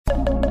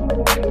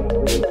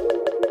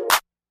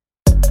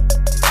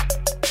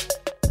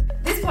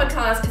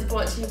podcast is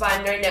brought to you by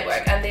No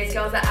Network, and these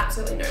girls are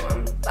absolutely no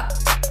one. But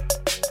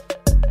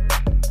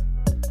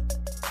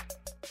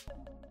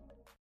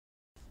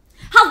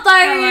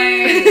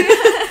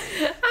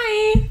Hello.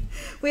 hi.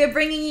 We are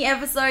bringing you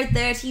episode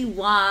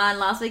 31.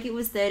 Last week it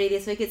was 30.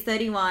 This week it's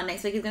 31.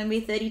 Next week it's going to be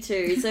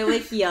 32. So we're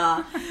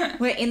here.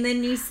 We're in the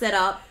new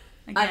setup.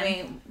 Again. I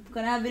mean, we're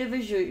going to have a bit of a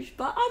zhuzh,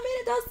 but I mean,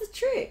 it does the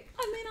trick.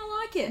 I mean, I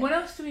like it. What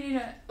else do we need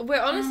to...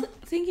 We're honestly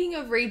thinking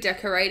of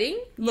redecorating.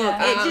 Look,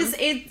 Yeah.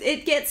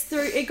 it gets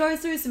through, it goes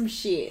through some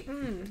shit.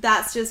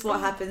 That's just what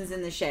happens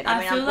in the shed. I I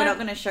mean, feel we're like- not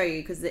going to show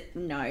you because,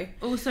 no.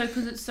 Also,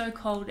 because it's so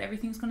cold,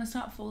 everything's going to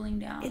start falling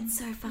down. It's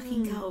so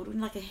fucking cold. We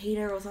need like a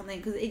heater or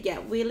something. Because,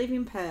 we live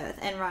in Perth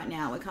and right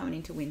now we're coming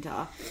into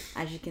winter.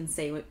 As you can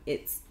see,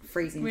 it's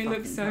freezing We fucking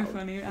look so cold.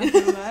 funny, I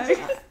feel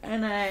like. I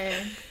know.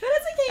 But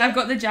it's okay. I've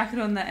got the jacket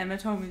on that Emma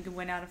told me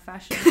went out of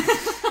fashion.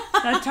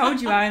 I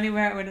told you I only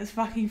wear it when it's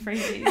fucking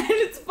freezing. And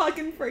it's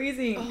fucking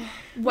freezing.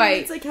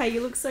 Wait, It's okay.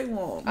 You look so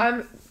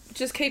warm.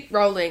 just keep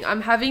rolling.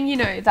 I'm having,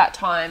 that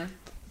time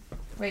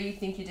where you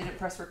think you didn't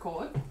press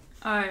record.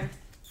 Oh,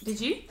 did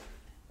you?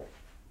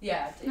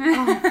 Yeah, I did.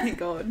 Oh my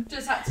god.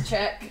 Just had to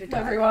check,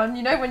 everyone.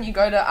 You know when you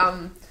go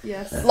to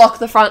Yes. lock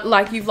the front,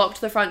 like you've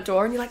locked the front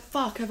door and you're like,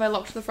 fuck, have I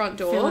locked the front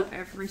Feel door? it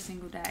every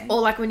single day. Or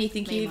like when you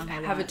think Me you and my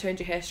whole haven't life. turned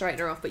your hair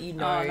straightener off, but you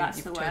know Oh, that's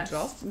you've the turned it worst.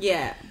 off.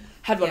 Yeah.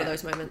 Had one of Yeah.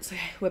 those moments. Okay,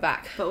 we're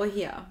back. But we're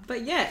here.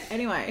 But yeah,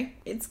 anyway,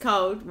 it's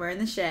cold. We're in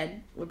the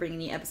shed. We're bringing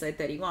you episode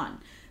 31.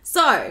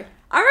 So,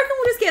 I reckon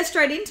we'll just get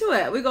straight into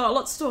it. We've got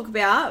lots to talk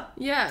about.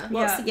 Yeah.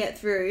 Lots Yeah. to get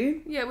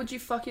through. Yeah, would you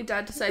fuck your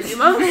dad to save your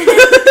mum?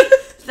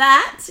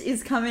 That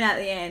is coming at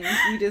the end.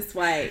 You just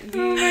wait.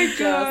 You Oh my just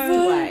God.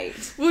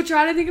 wait. We'll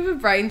try to think of a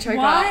brain choker.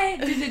 Why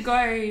did it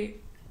go...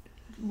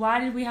 Why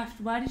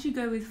did you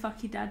go with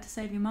fuck your dad to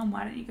save your mum?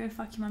 Why don't you go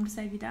fuck your mum to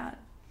save your dad?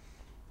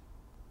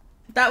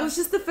 That was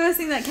just the first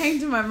thing that came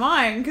to my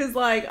mind because,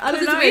 like, I don't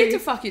Because know. it's weird to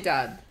fuck your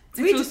dad.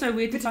 It's also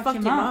weird to fuck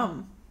your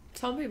mum.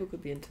 Some people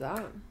could be into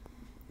that.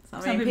 I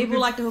Some mean, people people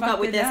could like to hook fuck up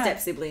with their their dad. step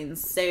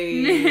siblings. So,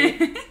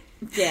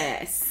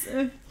 yes.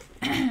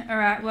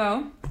 Alright,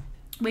 well,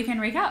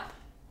 weekend recap.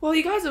 Well,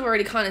 you guys have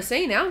already kind of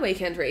seen our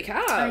weekend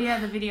recap. Oh yeah,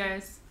 the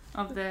videos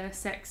of the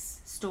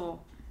sex store.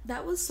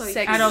 That was so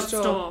Sex Adult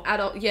store.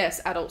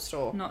 Adult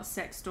store. Not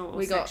sex store or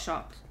We sex got-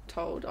 shop.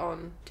 Told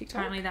on TikTok.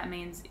 Apparently that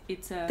means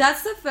it's a...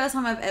 That's the first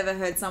time I've ever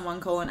heard someone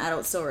call an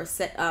adult store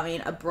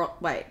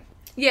wait.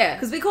 Yeah.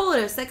 Because we call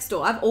it a sex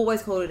store. I've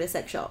always called it a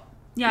sex shop.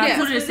 yeah, I yeah.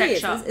 called it a That's what sex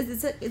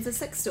is. shop. It's a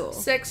sex store.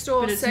 Sex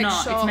store, But it's sex not.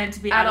 It's shop, meant to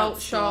be adult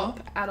adult store. shop,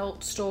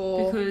 adult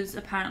store. Because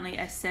apparently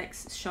a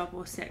sex shop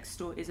or sex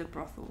store is a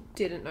brothel.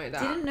 Didn't know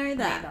that. Didn't know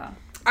that. Neither.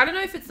 I don't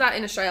know if it's that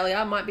in Australia.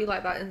 It might be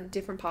like that in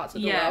different parts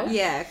of the Yeah. world.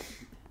 Yeah.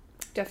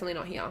 Definitely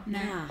not here. No.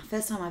 Nah,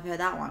 first time I've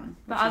heard that one.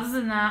 But other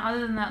than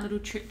that little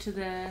trip to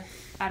the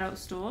adult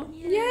store,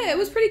 Yeah, it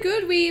was pretty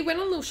good. We went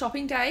on a little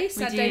shopping day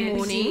Saturday did.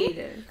 morning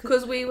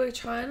because we were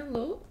trying to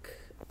look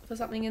for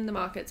something in the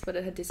markets, but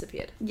it had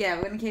disappeared. Yeah,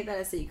 we're gonna keep that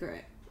a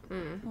secret.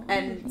 Mm.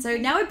 And so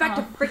now we're back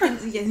to Oh. freaking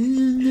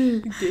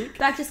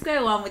back to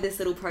square one with this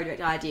little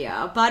project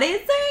idea, but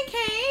it's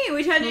okay.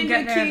 We turned We'll into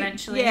get a there cute.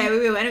 eventually. Yeah, we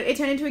will. And it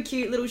turned into a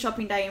cute little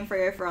shopping day in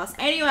Freo for us.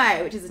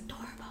 Anyway, which is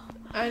adorable.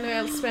 I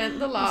know. I spent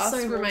the last so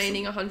awesome.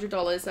 remaining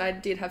 $100. I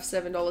did have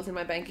 $7 in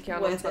my bank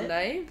account on Worth it.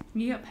 Sunday.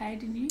 you got paid,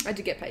 didn't you? I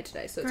did get paid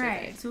today, so it's Great,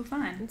 okay. it's all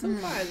fine. It's all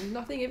fine.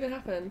 Nothing even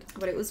happened.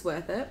 But it was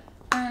worth it.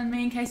 And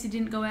me and Casey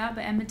didn't go out,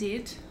 but Emma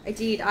did. I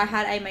did. I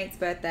had a mate's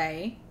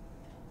birthday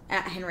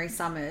at Henry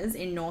Summers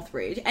in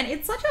Northridge, and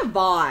it's such a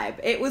vibe.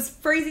 It was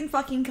freezing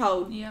fucking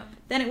cold. Yep.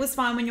 Then it was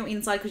fine when you're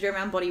inside because you're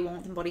around body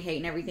warmth and body heat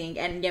and everything.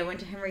 And yeah,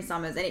 went to Henry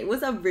Summers, and it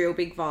was a real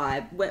big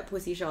vibe. Wet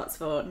pussy shots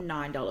for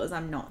 $9.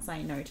 I'm not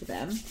saying no to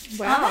them.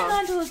 Wow.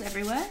 Are they $9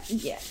 everywhere?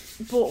 Yeah,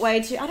 bought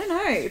way too. I don't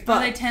know, Are but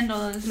they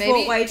 $10? Maybe-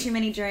 bought way too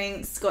many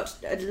drinks. Got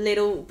a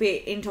little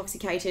bit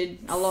intoxicated,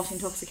 a lot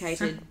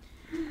intoxicated,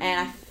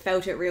 and I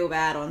felt it real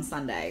bad on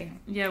Sunday.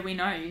 Yeah, we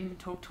know. You didn't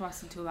talk to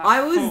us until like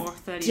I was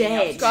 4:30.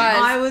 dead. Guys.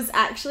 I was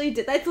actually.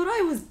 They thought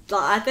I was.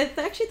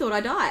 They actually thought I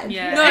died.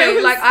 Yeah. No, It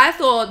was- like I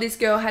thought this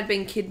girl had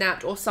been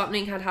kidnapped or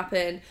something had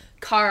happened.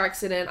 Car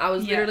accident. I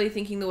was Yeah. literally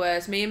thinking the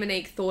worst. Me and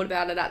Monique thought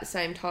about it at the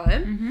same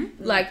time.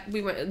 Mm-hmm. Like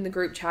we went in the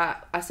group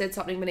chat. I said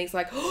something. Monique's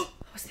like, "Oh,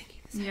 I was thinking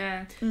this."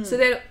 Yeah. So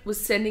then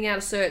was sending out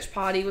a search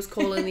party. Was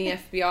calling the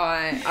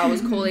FBI. I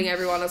was calling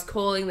everyone. I was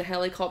calling the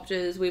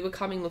helicopters. We were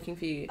coming looking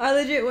for you. I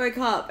legit woke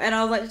up and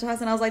I was like to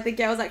Tyson, I was like, the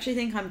girls actually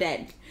think I'm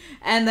dead.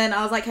 And then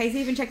I was like, Casey,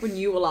 even check when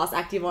you were last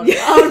active on. Yeah,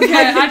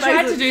 I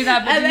tried to do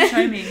that, but And didn't show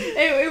then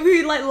me.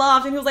 we like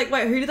laughed and he was like,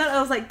 wait, who did that?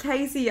 I was like,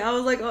 Casey. I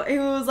was like, he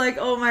was like,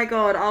 oh my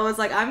god. I was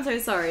like, I'm so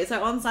sorry.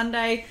 So on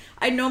Sunday,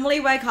 I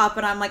normally wake up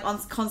and I'm like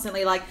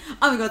constantly like,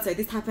 oh my god, so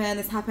this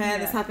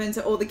happened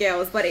to all the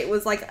girls. But it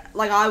was like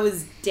I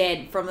was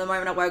dead from the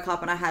moment I woke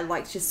up and I had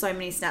like just so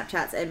many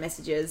Snapchats and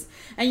messages.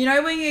 And you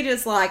know when you're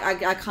just like,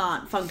 I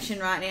can't function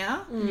right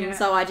now. Yeah.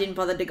 So I didn't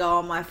bother to go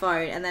on my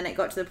phone. And then it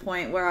got to the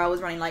point where I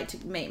was running late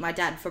to meet meet my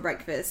dad for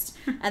breakfast,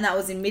 and that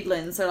was in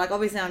Midland. So like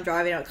obviously I'm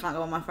driving, I can't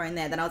go on my phone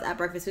there. Then I was at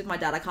breakfast with my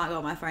dad, I can't go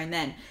on my phone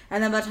then.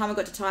 And then by the time I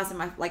got to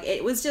Tyson,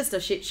 it was just a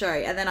shit show.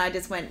 And then I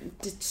just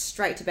went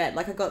straight to bed.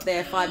 Like I got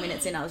there 5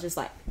 minutes in, I was just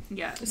like,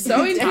 Yeah.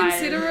 So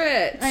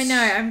inconsiderate. I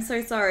know, I'm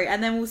so sorry.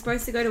 And then we were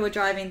supposed to go to a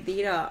drive-in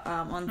theatre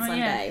on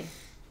Sunday. Yeah.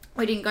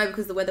 We didn't go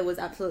because the weather was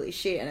absolutely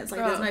shit, and it's like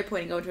there's Oh. no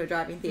point in going to a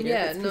drive-in theatre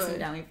Yeah, if it's no. pissing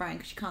down with rain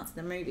because you can't see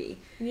the movie.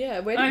 Yeah,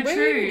 where true.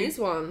 even is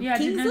one? Yeah, I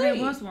didn't know there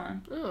Kingsley. was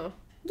one. Oh.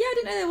 Yeah, I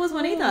didn't know there was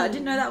one either. I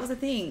didn't know Oh. that was a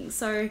thing.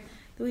 So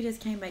we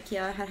just came back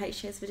here, had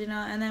HTS for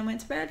dinner, and then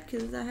went to bed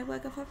because I had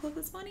work at 5 o'clock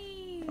this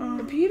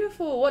morning.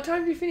 Beautiful. What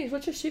time do you finish?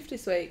 What's your shift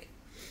this week?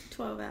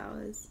 12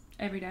 hours.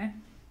 Every day.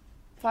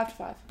 5 to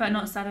 5. But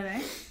not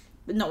Saturday.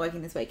 But not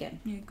working this weekend.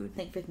 Yeah, good.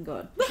 Thank freaking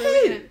God.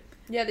 Woohoo!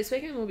 Yeah, this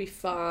weekend will be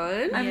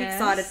fun. I'm Yes.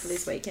 excited for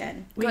this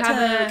weekend. We have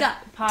a Toga.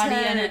 party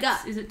and Toga.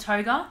 is it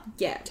Toga?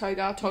 Yeah.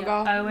 Toga.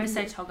 Yeah, I always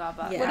say Toga,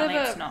 but Yeah. apparently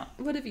Whatever. it's not.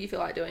 Whatever you feel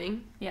like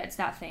doing. Yeah, it's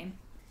that theme.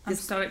 I'm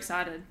This- so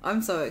excited.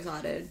 I'm so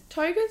excited.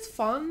 Toga's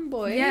fun,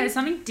 boy. Yeah, it's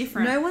something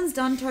different. No one's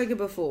done toga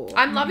before.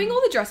 I'm loving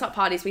all the dress up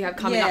parties we have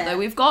coming up Yeah. though.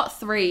 We've got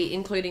 3,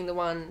 including the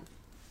one.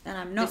 And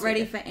I'm not This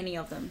ready weekend. for any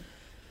of them.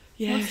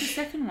 What's the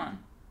second one?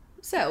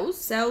 Cells.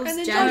 Cells, And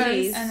then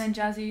Jazzies, And then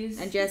Jazzies.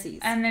 and Jessie's.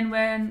 And then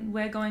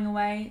we're going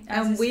away.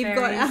 As And is we've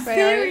got our fairies.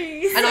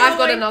 fairies. And I've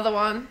got another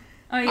one.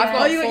 Oh yeah. I've Oh,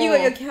 got you got 4.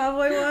 your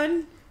cowboy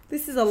one?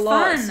 This is a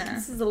lot. Fun.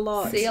 This is a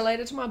lot. See you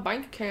later to my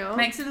bank account.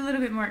 Makes it a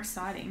little bit more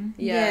exciting.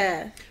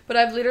 Yeah. But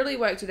I've literally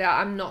worked it out.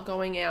 I'm not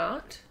going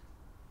out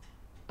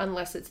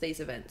unless it's these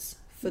events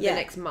for Yeah. the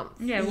next month.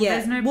 Yeah. Well,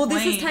 there's no well,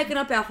 point. this has taken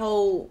up our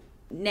whole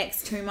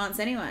next 2 months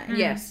anyway,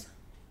 Yes.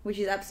 which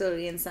is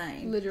absolutely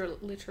insane.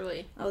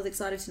 Literally. I was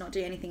excited to not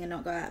do anything and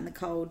not go out in the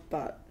cold,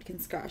 but I can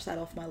scratch that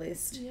off my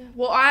list. Yeah.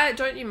 Well,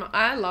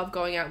 I love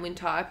going out in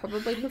winter. I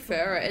probably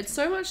prefer it. It's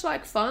so much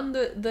like fun.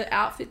 The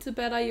outfits are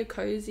better. You're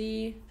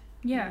cozy.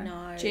 Yeah.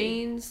 No.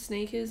 Jeans,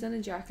 sneakers, and a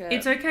jacket.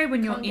 It's okay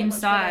when you're Can't get much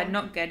inside, better.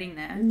 not getting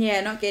there.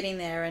 Yeah, not getting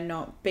there and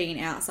not being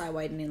outside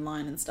waiting in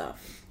line and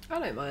stuff. I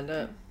don't mind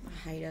it.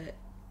 I hate it.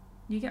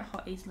 You get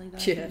hot easily though.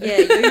 Yeah.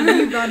 Yeah,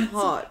 you run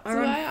hot. I That's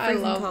run why I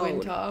freezing love cold.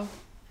 winter.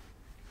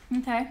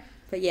 Okay.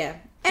 But yeah.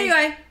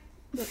 Anyway,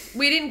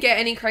 We didn't get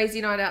any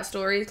crazy night out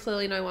stories.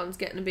 Clearly, no one's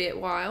getting a bit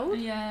wild.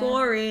 Yeah.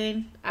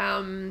 boring.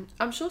 I'm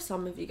sure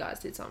some of you guys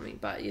did something,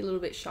 but you're a little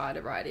bit shy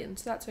to write in,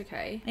 so that's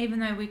okay. Even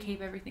though we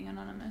keep everything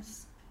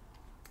anonymous,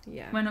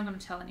 Yeah. we're not going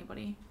to tell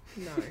anybody.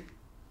 No.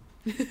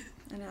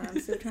 I know, I'm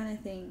still trying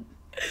to think.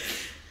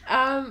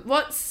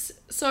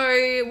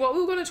 What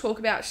we're going to talk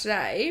about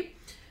today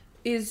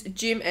is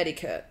gym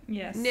etiquette.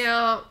 Yes.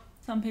 Now,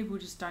 Some people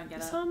just don't get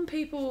it. some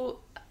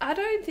people, I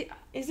don't think,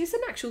 is this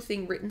an actual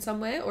thing written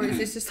somewhere, or is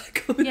this just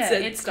like common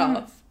sense it's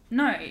stuff?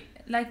 No,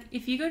 like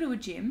if you go to a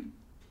gym,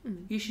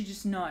 Mm. you should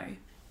just know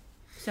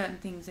certain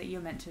things that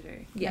you're meant to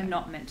do Yeah. and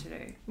not meant to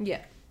do.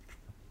 Yeah.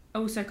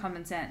 Also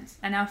common sense.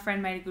 And our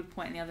friend made a good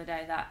point the other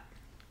day that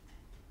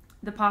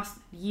the past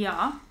year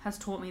has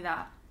taught me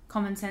that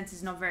common sense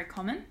is not very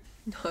common.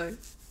 No.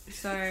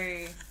 So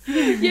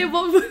Yeah,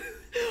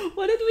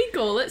 what did we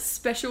call it?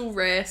 Special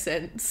rare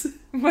sense.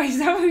 wait, is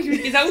that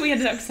what we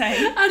ended up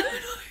saying? I don't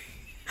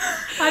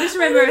know. I just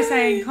remember her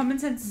saying common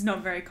sense is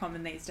not very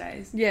common these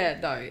days. Yeah,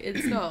 no,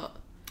 it's not.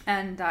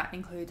 And that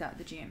includes at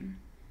the gym.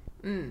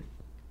 Mm.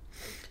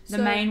 The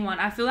main one.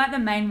 I feel like the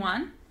main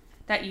one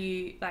that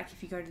you, like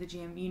if you go to the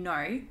gym, you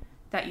know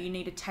that you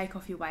need to take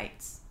off your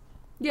weights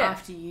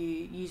after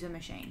you use a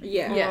machine.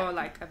 Yeah. Or Yeah.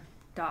 like a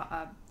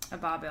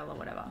barbell or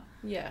whatever.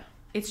 Yeah.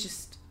 It's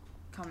just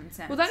common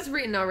sense. Well, that's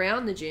written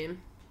around the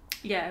gym.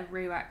 Yeah,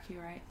 re-rack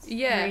your weights.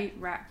 Yeah.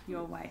 Re-rack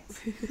your weights.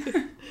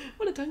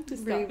 What a tongue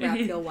twister.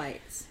 Rewrap your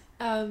weights.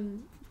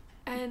 And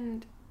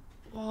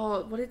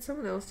what did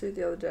someone else do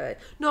the other day?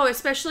 No,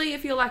 especially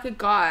if you're like a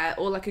guy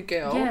or like a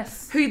girl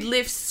Yes. who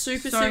lifts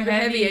super So heavy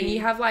heavy. and you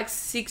have like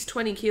 6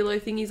 20 kilo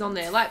thingies on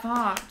there. Like,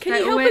 Fuck. can They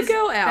you help always- a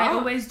girl out? They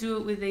always do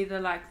it with either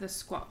like the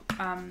squat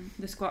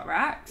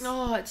racks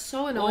Oh, it's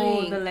so or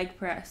annoying. the leg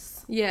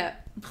press. Yeah.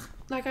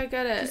 Like, I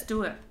get it. Just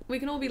do it. We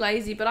can all be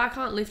lazy, but I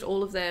can't lift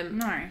all of them.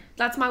 No.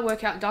 That's my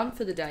workout done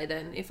for the day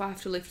then, if I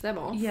have to lift them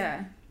off.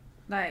 Yeah.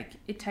 Like,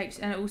 it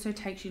also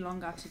takes you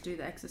longer to do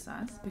the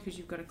exercise because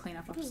you've got to clean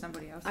up after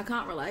somebody else. I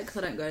can't relate because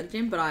I don't go to the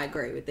gym, but I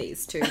agree with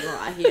these two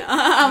right here.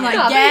 I'm Yeah,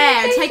 like,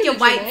 yeah, they take do your the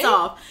gym, weights eh?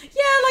 off.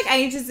 Yeah, like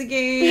ages ago.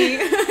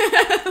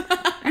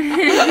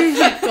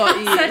 Got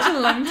you. Such a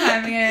long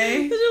time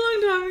ago. Such a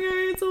long time ago.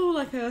 It's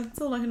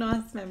all like a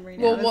nice memory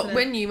now. Well, isn't it?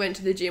 when you went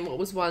to the gym, what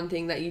was one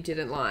thing that you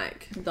didn't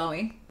like?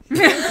 Going.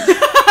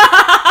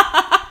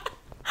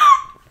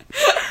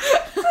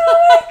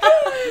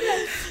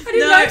 I did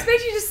not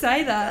expect you to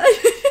say that.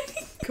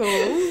 Cool.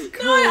 No,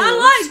 I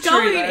like It's true,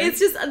 going. though. It's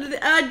just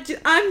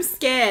I'm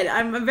scared.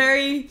 I'm a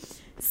very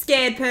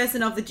scared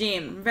person of the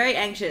gym. I'm very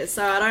anxious,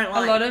 so I don't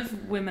like. A lot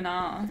of women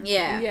are.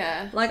 Yeah.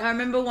 Yeah. Like, I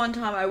remember one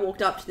time I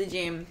walked up to the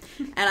gym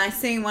and I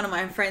seen one of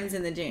my friends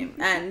in the gym.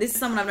 And this is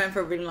someone I've known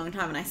for a really long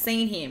time. And I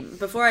seen him.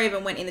 Before I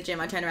even went in the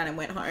gym, I turned around and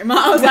went home.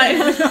 I was like,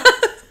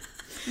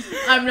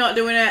 I'm not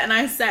doing it. And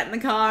I sat in the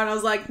car and I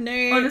was like, no.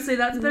 Honestly,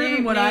 that's better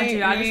than what I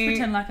do. I just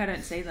pretend like I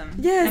don't see them.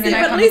 Yeah, and see, then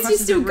I but at come least across you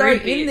as a still go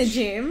rude in the bitch.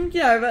 gym. You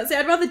know, but see,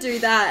 I'd rather do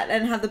that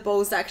and have the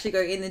balls to actually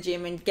go in the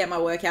gym and get my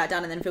workout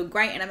done and then feel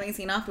great and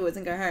amazing afterwards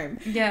and go home.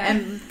 Yeah.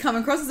 And come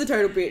across as a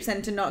total bitch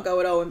than to not go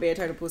at all and be a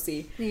total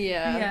pussy.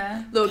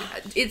 Yeah. Look,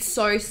 it's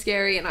so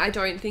scary, and I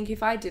don't think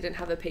if I didn't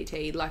have a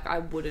PT, like, I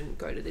wouldn't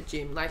go to the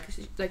gym. Like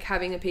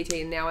having a PT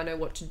and now I know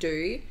what to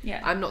do.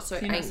 Yeah. I'm not so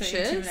You're not so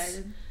anxious.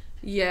 intimidated.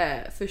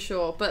 Yeah, for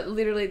sure. But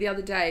literally the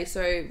other day,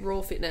 so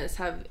Raw Fitness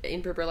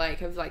in Bibra Lake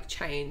have like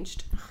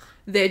changed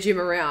their gym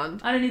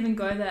around. I don't even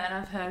go there, and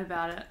I've heard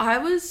about it. I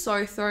was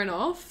so thrown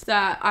off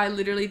that I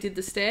literally did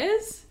the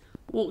stairs,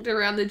 walked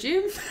around the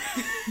gym,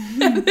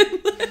 and then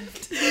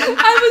left.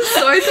 I was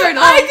so thrown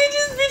off. I could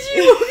just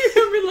picture you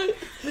walking around and like,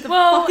 what the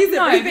fuck is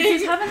no, everything?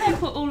 because haven't they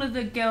put all of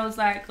the girls,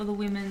 like, all the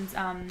women's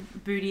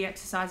booty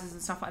exercises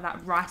and stuff like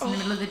that right in the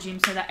middle of the gym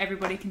so that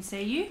everybody can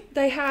see you?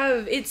 They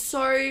have. It's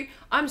so...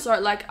 I'm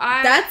sorry, like,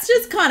 That's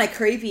just kind of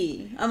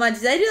creepy. I'm like,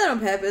 did they do that on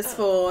purpose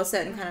for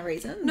certain kind of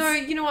reasons? No,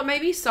 you know what?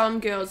 Maybe some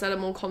girls that are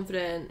more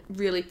confident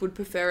really would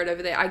prefer it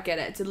over there. I get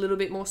it. It's a little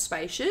bit more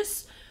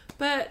spacious.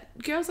 But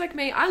girls like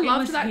me, I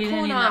loved was that hidden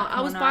corner. in that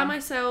I was corner. by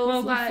myself.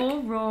 Well, like, before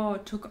Raw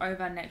took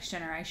over Next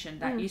Generation,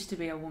 that used to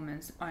be a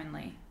woman's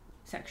only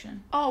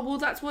section. oh, well,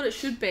 that's what it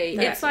should be.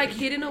 Yeah. It's like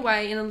hidden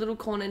away in a little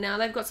corner now.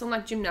 They've got some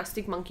like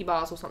gymnastic monkey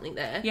bars or something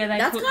there. Yeah, they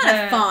That's put kind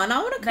the- of fun. I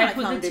want to They kind of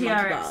put come the do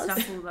monkey TRX bars.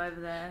 stuff all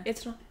over there.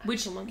 It's not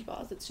actual monkey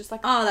bars. It's just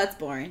like... Oh, that's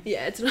boring.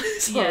 yeah, it's not...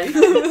 Yeah.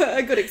 Sorry.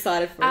 I got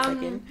excited for a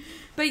second.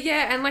 But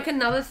yeah, and like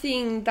another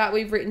thing that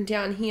we've written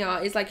down here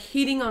is like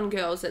hitting on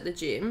girls at the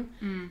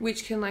gym,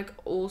 which can like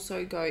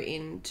also go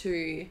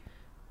into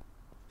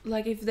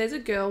like if there's a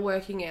girl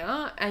working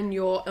out and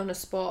you're on a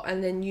spot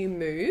and then you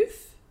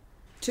move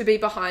to be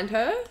behind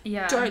her,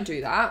 Yeah. don't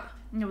do that.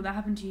 No, well, that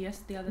happened to you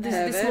the other day.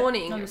 This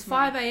morning Oh, at this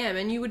 5 a.m.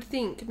 and you would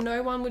think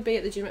no one would be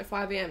at the gym at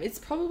 5 a.m. It's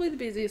probably the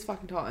busiest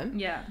fucking time.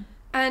 Yeah.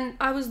 And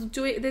I was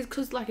doing this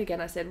because like again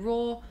I said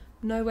Raw,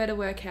 nowhere to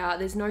work out.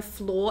 There's no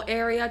floor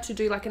area to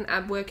do like an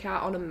ab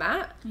workout on a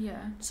mat. Yeah.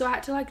 So I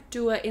had to like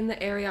do it in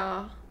the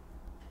area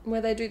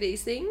where they do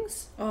these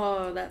things.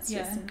 Oh, that's Yeah.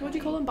 just What do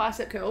you call them?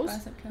 Bicep curls.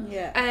 Bicep curls.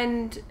 Yeah.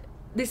 And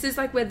this is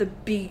like where the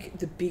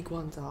big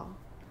ones are.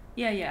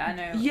 Yeah, I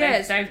know.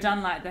 Yes. They've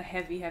done like the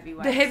heavy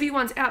weights. The heavy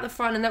ones out the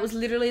front, and that was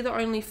literally the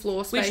only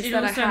floor space Which it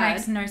that also I had.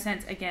 makes no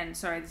sense. Again,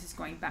 sorry, this is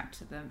going back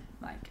to the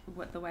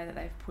the way that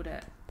they've put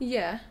it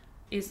Yeah.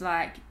 is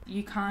like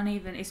you can't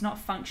even. It's not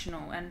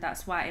functional, and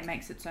that's why it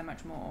makes it so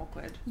much more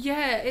awkward.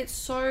 Yeah, it's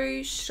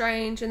so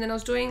strange. And then I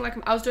was doing like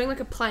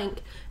a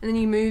plank, and then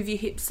you move your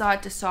hips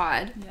side to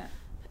side. Yeah.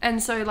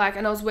 And so like,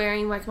 and I was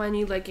wearing like my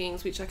new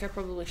leggings, which like I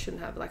probably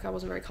shouldn't have. Like I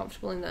wasn't very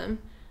comfortable in them.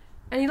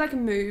 And he like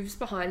moves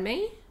behind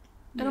me,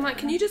 and I'm like,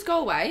 can you just go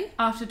away?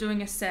 After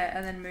doing a set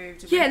and then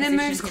moved. Yeah, and then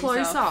repositioned moves closer.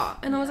 himself.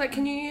 And I was like,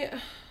 can you...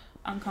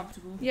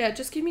 Uncomfortable. Yeah,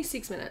 just give me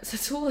 6 minutes.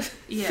 That's all.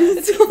 Yeah.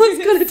 That's all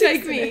it's gonna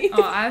take me.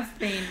 Oh, I've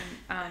been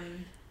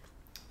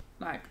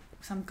like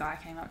some guy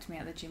came up to me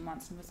at the gym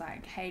once and was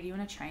like, "Hey, do you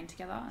want to train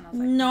together?" And I was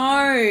like,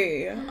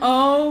 No.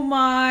 Oh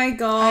my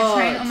god.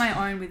 I train on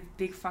my own with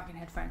big fucking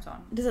headphones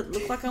on. Does it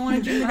look like I want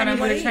to do with I don't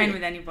want to anybody? train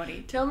with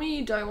anybody. Tell me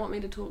you don't want me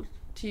to talk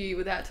to you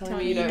without telling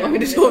me you Telling don't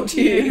want me to talk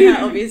to you.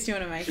 How obvious do you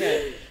want to make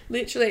it?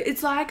 Literally,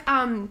 it's like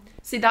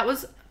see that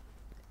was,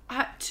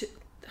 how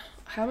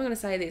am I gonna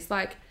say this?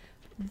 Like,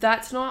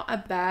 that's not a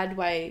bad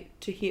way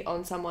to hit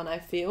on someone. I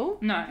feel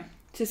No.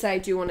 to say,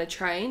 do you want to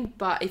train?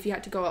 But if you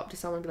had to go up to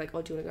someone and be like,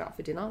 oh, do you want to go out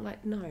for dinner?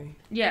 Like, no,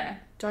 Yeah.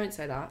 don't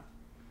say that.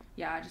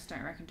 Yeah, I just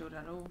don't reckon do it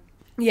at all.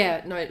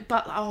 Yeah, no,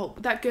 but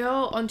that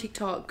girl on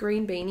TikTok,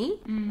 Green Beanie,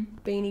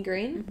 Beanie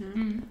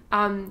Green,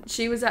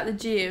 she was at the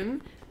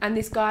gym and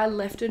this guy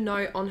left a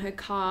note on her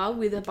car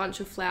with a bunch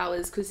of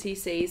flowers because he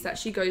sees that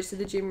she goes to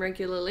the gym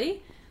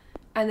regularly.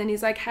 And then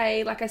he's like,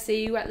 hey, like I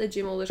see you at the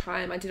gym all the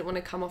time. I didn't want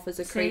to come off as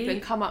a creep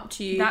and come up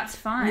to you. That's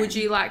fine. Would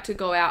you like to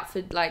go out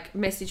for, like,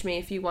 message me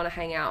if you want to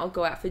hang out or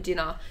go out for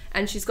dinner?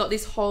 And she's got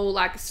this whole,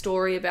 like,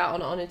 story about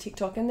on a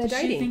TikTok and they're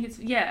Does she dating. think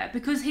it's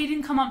because he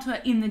didn't come up to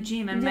her in the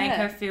gym and make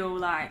Yeah. her feel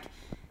like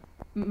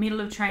middle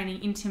of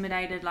training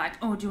intimidated, like,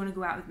 oh, do you want to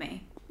go out with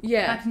me?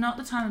 Yeah. Like, not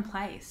the time and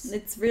place.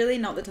 It's really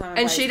not the time and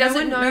And place. she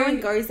doesn't no know-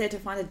 one goes there to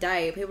find a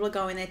day. People are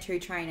going there to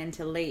train and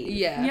to leave.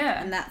 Yeah.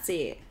 Yeah. And that's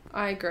it.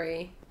 I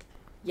agree.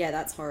 Yeah,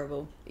 that's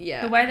horrible.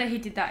 Yeah. The way that he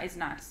did that is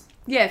nice.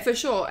 Yeah, for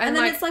sure. And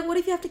then like, it's like, what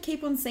if you have to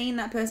keep on seeing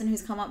that person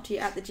who's come up to you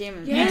at the gym?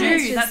 And Yeah. You do,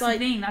 it's just that's the like,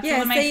 thing. That's yeah,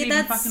 what makes see, it even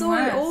that's fucking so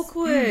worse.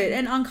 awkward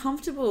and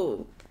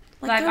uncomfortable.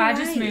 Like go I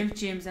just away. moved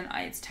gyms and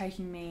it's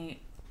taking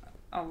me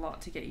a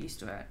lot to get used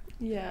to it.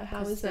 yeah, how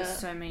 'Cause is there's that?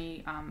 so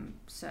many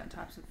certain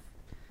types of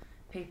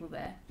people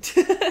there.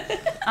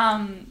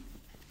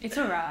 It's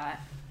alright.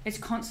 It's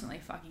constantly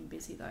fucking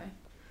busy though.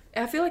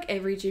 I feel like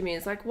every gym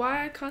is. Like,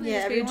 why can't there Yeah,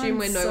 just be a gym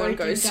where everyone's no so one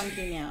goes?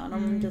 jumping out, and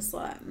I'm just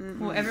like,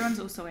 Well, everyone's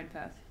also in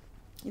Perth.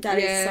 that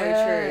is so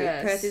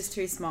Yes. true. Perth is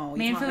too small.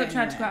 Me You and can't Philip go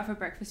tried to go anywhere. out for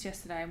breakfast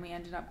yesterday and we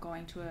ended up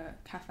going to a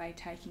cafe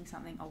taking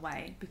something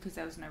away because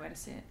there was nowhere to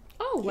sit.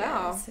 Oh, Yeah,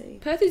 wow. I see.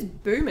 Perth is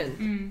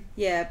booming.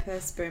 Yeah,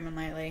 Perth's booming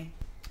lately.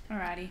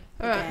 Alrighty.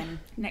 Alright.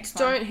 Next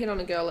one. Don't hit on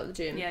a girl at the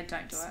gym. Yeah,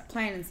 don't do it.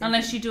 Plain and simple.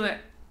 Unless you do it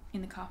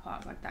in the car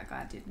park like that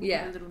guy did.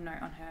 Yeah. With a little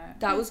note on her.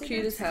 That was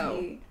cute as hell.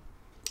 Cute.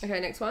 Okay,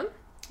 next one.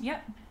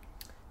 Yep.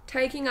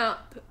 Taking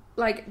up,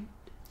 like...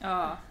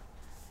 Oh.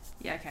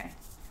 Yeah, okay.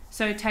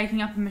 So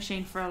taking up a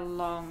machine for a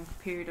long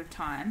period of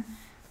time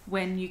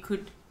when you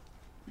could,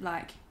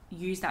 like,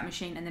 use that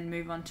machine and then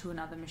move on to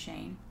another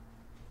machine.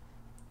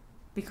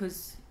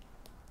 Because,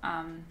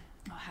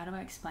 how do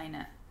I explain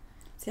it?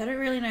 See, I don't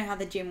really know how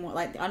the gym works.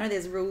 Like, I know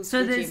there's rules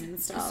for the gym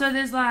and stuff. So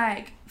there's,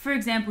 like, for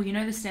example, you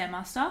know the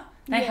Stairmaster?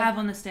 They Yeah. have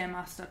on the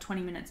Stairmaster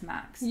 20 minutes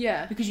max.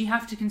 Yeah. Because you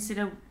have to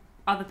consider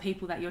other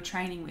people that you're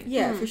training with.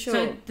 Yeah, for sure.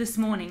 So this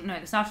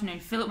afternoon,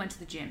 Philip went to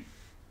the gym.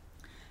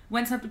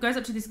 Goes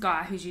up to this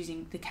guy who's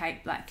using the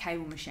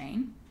cable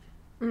machine,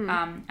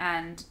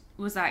 and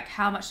was like,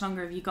 "How much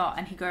longer have you got?"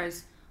 And he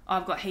goes, "Oh,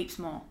 I've got heaps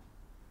more."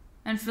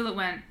 And Philip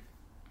went,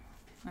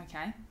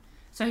 "Okay."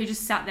 So he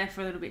just sat there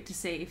for a little bit to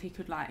see if he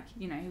could, like,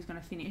 he was going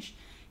to finish.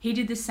 He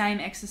did the same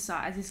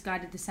exercise. This guy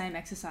did the same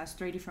exercise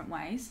 3 different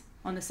ways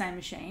on the same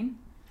machine.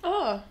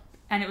 Oh.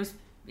 And it was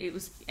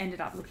ended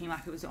up looking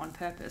like it was on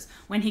purpose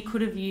when he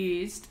could have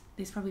used,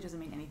 this probably doesn't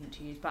mean anything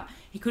to you, but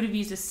he could have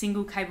used a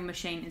single cable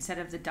machine instead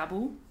of the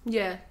double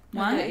Yeah.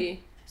 one. I get you.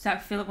 So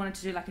Philip wanted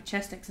to do like a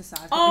chest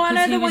exercise. Oh, I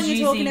know the one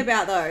you're talking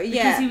about though.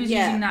 Yeah. Because he was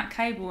using that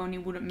cable and he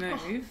wouldn't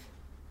move.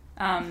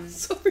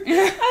 Sorry.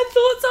 I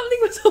thought something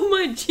was on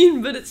my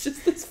chin, but it's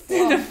just this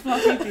The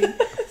fluff. fucking thing.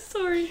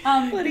 Sorry.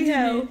 Bloody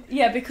hell.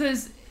 Yeah,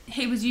 because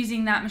he was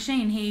using that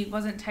machine, he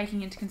wasn't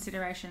taking into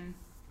consideration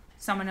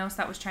someone else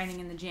that was training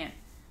in the gym.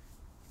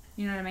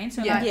 You know what I mean?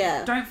 So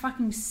don't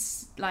fucking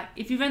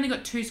if you've only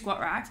got 2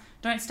 squat racks,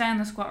 don't stay on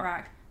the squat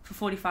rack for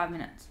 45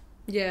 minutes.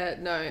 Yeah,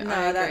 no, I agree.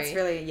 That's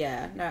really,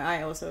 no,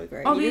 I also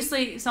agree.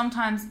 Obviously,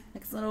 sometimes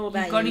it's not all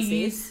about you've got to you,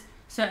 use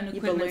certain you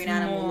equipment. balloon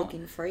animal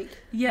looking freak.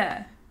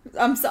 Yeah.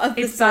 It's bad.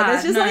 there's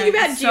just something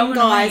about it's gym so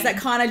guys annoying.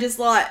 that kind of just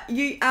like,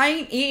 you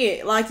ain't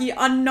it. Like, you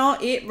are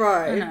not it,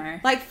 bro. I know.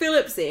 Like,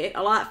 Philip's it. I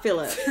like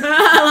Philip.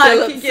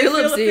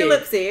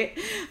 Philip's it.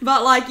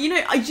 But, like, do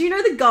you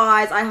know the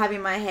guys I have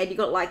in my head? You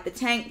got, like, the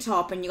tank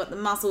top and you got the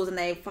muscles and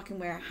they fucking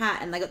wear a hat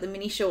and they got the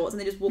mini shorts and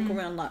they just walk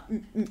around like,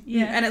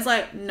 Yeah. And it's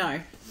like, no.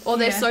 Or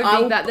they're so I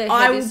big will- that their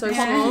I head will is so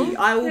pop small. you.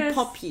 I will Yes.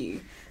 pop you.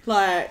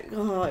 Like,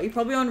 you're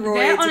probably on roids,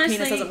 They're your honestly-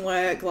 penis doesn't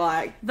work,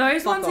 like,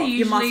 Those fuck ones off. are Your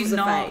usually muscles are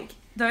not. fake.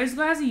 Those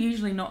guys are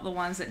usually not the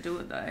ones that do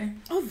it though.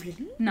 Oh,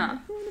 really? No.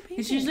 Who are the people?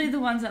 It's usually the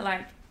ones that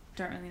like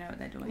don't really know what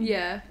they're doing.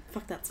 Yeah.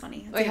 Fuck, that's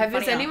funny. That's Wait, even have you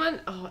seen funnier.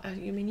 anyone? Oh, I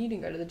mean, you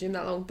didn't go to the gym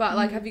that long, but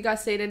like, have you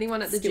guys seen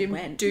anyone at the Still gym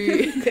went.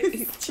 do?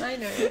 I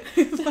know.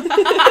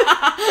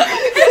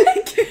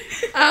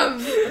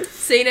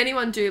 Seen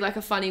anyone do like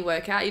a funny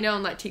workout? You know,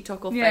 on like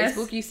TikTok or Yes.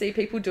 Facebook, you see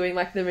people doing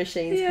like the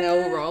machines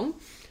hell wrong.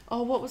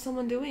 Oh, what was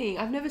someone doing?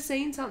 I've never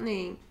seen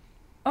something.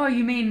 Oh,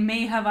 you mean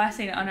me? Have I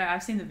seen it? Oh no,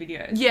 I've seen the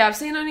videos. Yeah,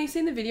 I've only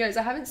seen the videos.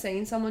 I haven't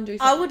seen someone do I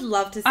something. would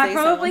love to see I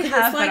probably someone, 'cause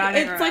have, it's like, but I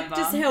don't it's like remember.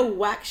 just hell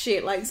whack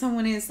shit. Like,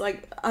 someone is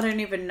like, I don't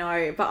even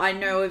know, but I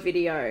know a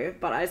video,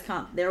 but I just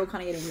can't. They're all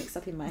kind of getting mixed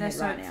up in my head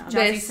right now. Jazzy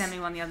They're- sent me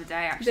one the other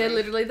day actually. They're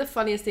literally the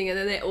funniest thing, and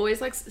then they're always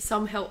like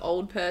some hell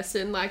old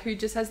person like who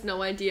just has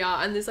no idea,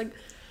 and there's like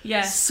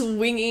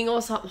swinging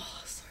or something.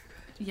 Oh, so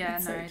good. Yeah,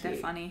 That's no, so they're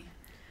cute. funny.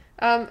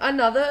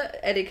 Another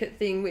etiquette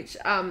thing which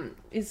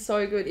is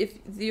so good, if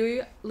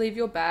you leave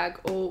your bag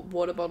or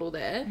water bottle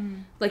there,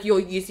 like you're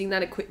using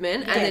that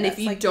equipment, Yeah, and then if that's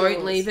you like don't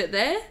yours. leave it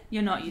there,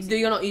 You're not using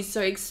you're not used,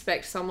 so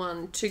expect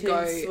someone to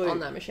go swoop. on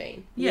that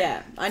machine.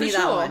 Yeah, I for knew that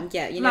sure. one.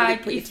 Yeah, you need like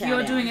to put your if towel you're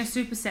down. doing a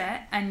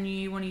superset and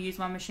you want to use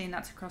one machine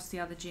that's across the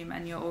other gym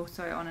and you're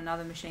also on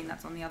another machine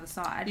that's on the other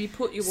side, You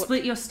put your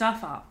split your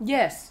stuff up.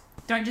 Yes.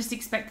 Don't just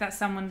expect that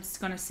someone's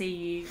going to see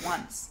you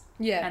once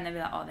Yeah. and then be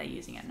like, oh, they're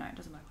using it. No, it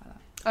doesn't work like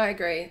that. I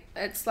agree.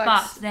 It's like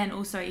But then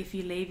also if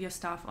you leave your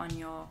stuff on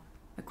your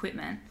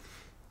equipment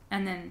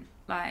and then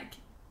like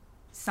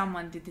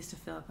someone did this to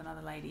Philip,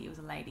 another lady, it was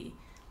a lady,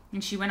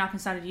 and she went up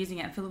and started using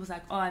it and Philip was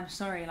like, oh, I'm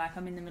sorry, like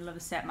I'm in the middle of a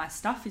set, my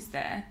stuff is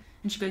there,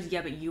 and she goes,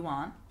 yeah, but you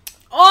aren't.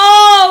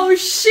 Oh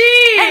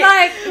shit! And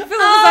like Philip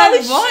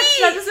was like, what?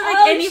 shit! That doesn't make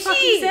Oh, any fucking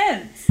shit!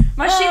 sense.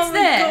 My shit's my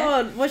there.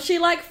 God. Was she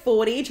like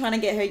 40 trying to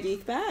get her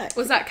youth back?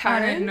 was that I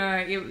Karen? don't know.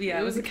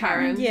 It was a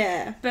Karen. Karen.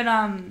 Yeah. But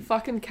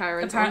Fucking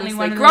Karen. apparently Honestly.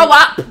 one of Grow the,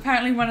 up.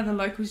 Apparently one of the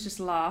locals just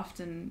laughed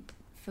and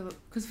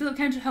because Philip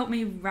came to help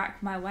me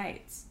rack my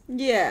weights.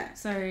 Yeah.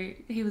 So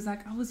he was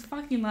like, I was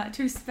fucking like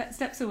 2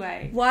 steps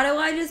away. Why do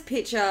I just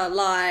picture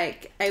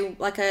like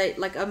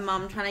a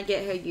mum trying to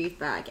get her youth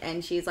back,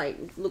 and she's like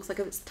looks like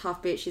a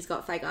tough bitch. She's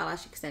got fake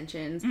eyelash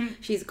extensions.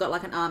 She's got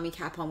like an army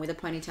cap on with a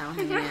ponytail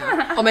hanging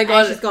out. Oh my And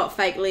god. she's got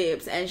fake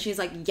lips, and she's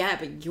like, yeah,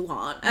 but you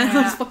aren't. And Yeah,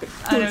 I'm just fucking.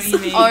 I know what you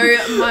mean.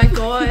 Oh my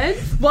god.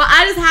 Well,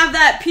 I just have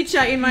that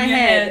picture in my In your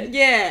head. head.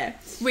 Yeah.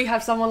 We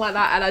have someone like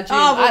that at our gym.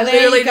 Oh, well, I there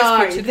literally you just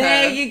go. pictured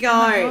There her. you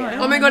go.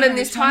 Oh my god, and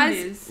this which one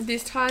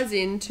it ties is.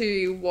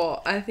 into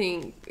what I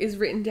think is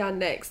written down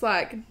next.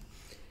 Like,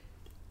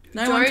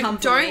 No one come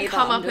for me, don't though,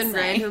 come I'm up just and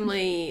saying.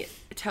 randomly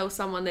tell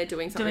someone they're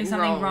doing something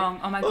wrong.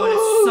 Oh my god,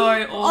 it's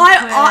so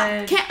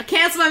awkward. I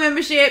cancel my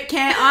membership.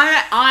 This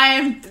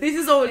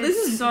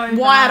is so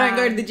why bad. I don't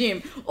go to the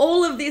gym.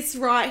 All of this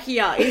right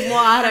here is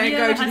why I don't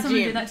go to the someone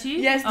do gym. that to you?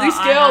 Yes, Oh, this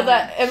I girl haven't.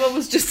 that Emma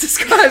was just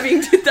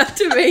describing did that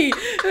to me.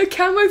 Her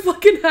camo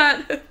fucking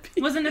hat.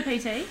 Wasn't a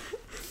PT?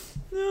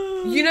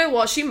 You know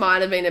what? She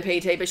might have been a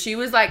PT, but she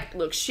was like,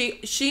 look, she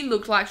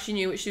looked like she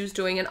knew what she was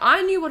doing, and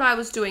I knew what I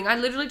was doing. I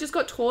literally just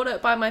got taught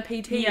it by my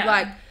PT. Yeah.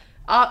 Like,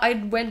 I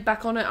went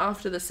back on it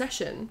after the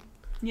session.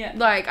 Yeah.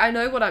 Like, I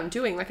know what I'm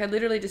doing. Like, I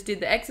literally just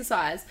did the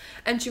exercise.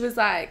 And she was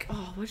like,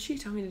 oh, what did she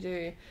tell me to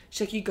do?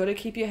 She's like, you got to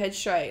keep your head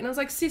straight. And I was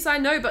like, sis, I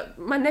know, but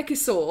my neck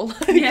is sore.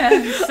 Like, Yeah,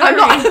 I'm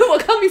not, I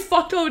can't be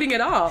fucked holding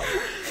it up.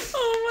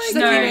 Oh my She's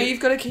god. like, you know, you've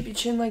got to keep your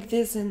chin like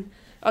this. And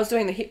I was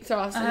doing the hip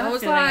thrust. And I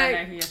was I like,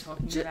 know who you're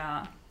talking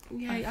about.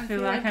 yeah, I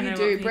feel like I know you what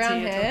do. PT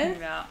Brown you're hair. talking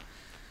about.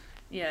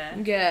 Yeah.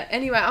 Yeah.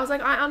 Anyway, I was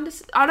like,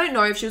 I don't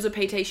know if she was a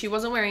PT. She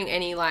wasn't wearing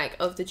any like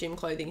of the gym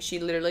clothing. She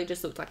literally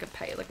just looked like a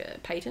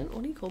patent.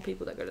 What do you call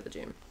people that go to the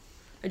gym?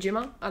 A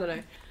gymmer? I don't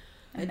know.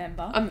 A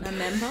member. A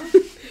member?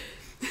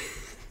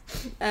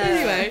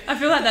 Anyway, I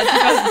feel like that's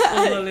because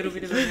all a little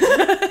bit of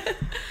a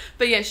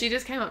but yeah, she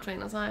just came up to me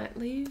and I was like,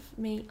 leave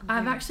me alone.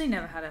 I've actually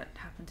never had it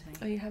happen to me.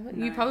 Oh, you haven't?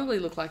 No. You probably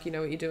look like you know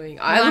what you're doing.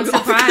 Well, I'm I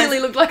surprised. clearly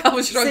look like I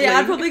was struggling. See,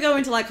 I'd probably go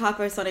into like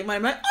hyposonic mode.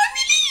 I'm like, I'm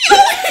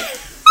really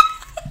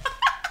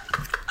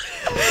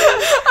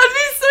I'd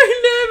be so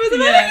nervous.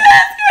 I'm Yeah.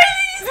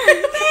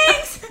 like,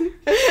 thanks.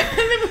 And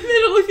then when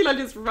they're not looking, I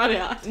just run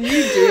out. You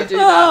do that when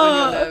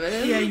you're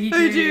nervous. Yeah, you I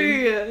do.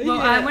 do. Well,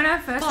 yeah. when I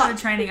first started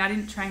training, I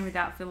didn't train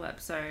without Philip,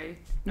 so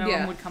no Yeah.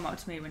 one would come up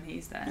to me when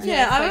he's there.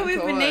 Yeah, I thank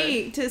went with God.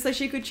 Monique so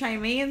she could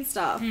train me and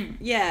stuff. Mm.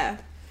 Yeah.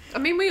 I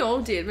mean, we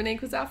all did.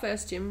 Monique was our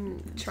first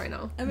gym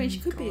trainer. I mean, she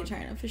could be a God.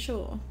 trainer for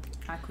sure.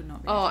 I could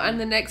not be. Oh, and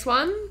the next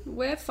one,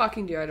 wear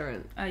fucking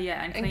deodorant.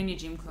 yeah, and clean your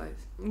gym clothes.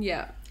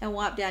 Yeah. And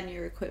wipe down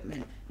your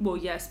equipment. Well,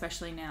 yeah,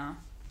 especially now.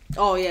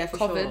 Oh, yeah, for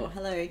COVID. sure.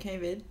 Hello,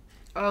 COVID.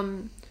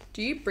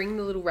 Do you bring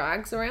the little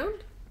rags around?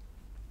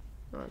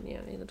 Oh, yeah,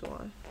 neither do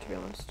I, to be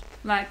honest.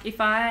 Like,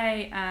 if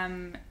I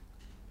am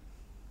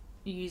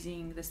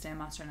using the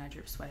Stairmaster and I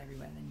drip sweat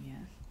everywhere, then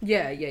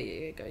yeah.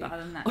 Yeah, go. But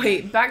other than that,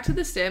 Wait, back to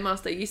the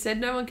Stairmaster. You said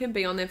no one can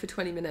be on there for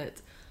 20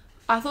 minutes.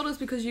 I thought it was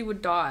because you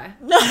would die.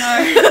 no.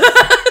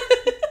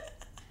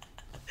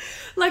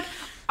 Like,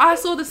 I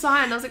saw the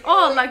sign. I was like,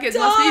 oh, like, it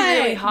must be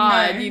really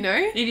hard, No. you know?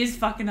 It is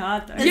fucking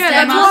hard though. Yeah,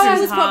 that that's was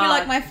Stairmaster's probably hard.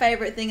 like my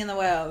favourite thing in the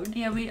world.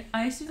 Yeah,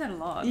 I used to do that a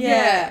lot.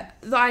 Yeah.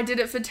 I did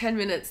it for 10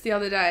 minutes the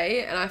other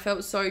day and I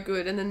felt so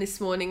good. And then this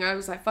morning I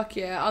was like, fuck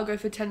yeah, I'll go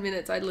for 10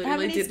 minutes. I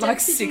literally many did like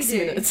steps did you 6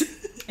 do? minutes.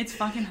 It's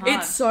fucking hard.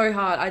 It's so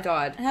hard. I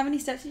died. And how many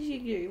steps did you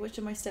do? What's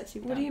the most steps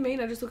you've What done? do you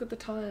mean? I just look at the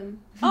time.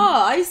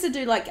 Oh, I used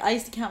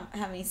to count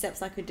how many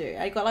steps I could do.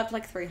 I got up to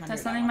like 300. That's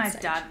at something one my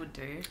stage. dad would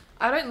do.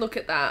 I don't look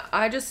at that.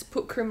 I just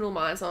put Criminal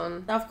Minds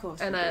on Of course.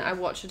 and you do. I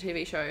watch a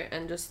TV show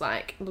and just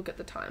like look at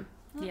the time.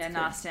 Yeah,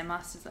 That's nah, cool.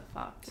 Stairmasters are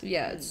fucked.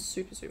 Yeah, it's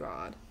super, super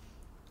hard.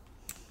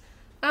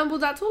 Well,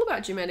 that's all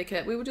about gym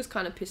etiquette. We were just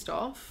kind of pissed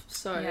off,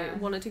 so Yeah.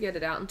 wanted to get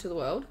it out into the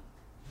world.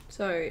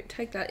 So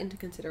take that into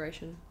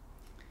consideration.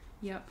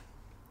 Yep.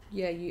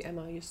 Yeah, you,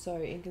 Emma, you're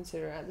so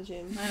inconsiderate at the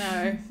gym. I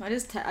know. I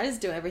just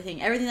do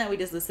everything. Everything that we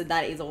just listed,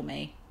 that is all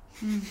me.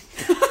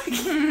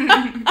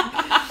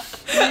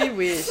 You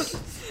wish.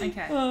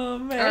 Okay. Oh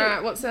man.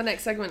 Alright, what's our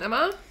next segment,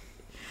 Emma?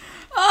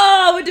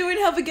 Oh, we're doing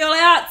Help a Girl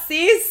Out,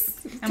 sis.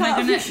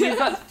 We've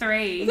got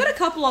 3. We've got a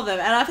couple of them,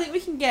 and I think we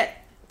can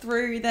get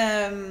through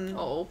them.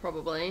 Oh,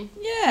 probably.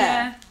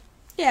 Yeah.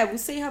 Yeah, we'll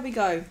see how we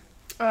go.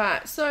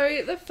 Alright,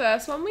 so the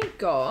first one we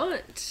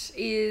got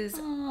is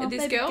Aw,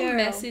 this baby girl girl.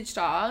 messaged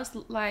us,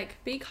 like,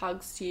 big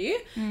hugs to you.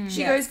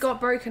 She Yes. goes, got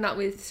broken up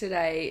with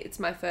today. It's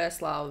my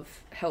first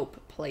love.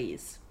 Help,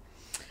 please.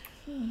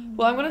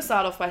 Well, I'm going to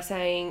start off by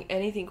saying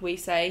anything we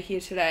say here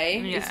today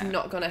is Yeah.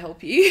 not going to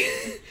help you.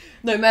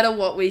 No matter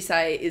what we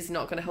say is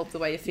not going to help the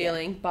way you're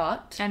feeling,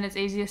 but... And it's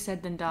easier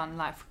said than done,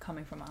 like,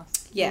 coming from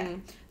us. Yeah.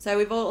 Mm. So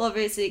we've all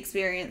obviously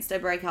experienced a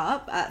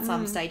breakup at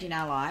some stage in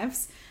our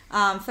lives.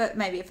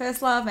 Maybe a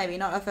first love, maybe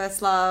not a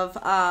first love.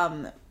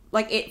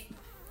 Like it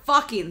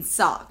fucking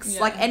sucks.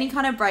 Yeah. Like any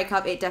kind of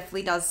breakup, it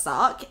definitely does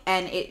suck,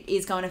 and it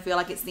is going to feel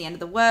like it's the end of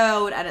the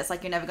world, and it's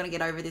like you're never going to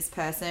get over this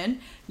person.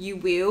 You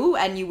will,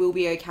 and you will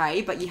be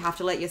okay, but you have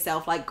to let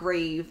yourself like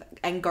grieve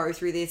and go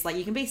through this. Like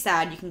you can be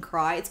sad, you can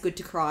cry. It's good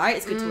to cry.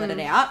 It's good to let it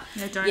out.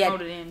 Yeah, don't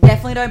hold it in.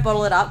 Definitely don't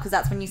bottle it up, because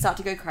that's when you start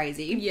to go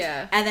crazy.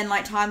 Yeah. And then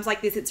like times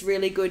like this, it's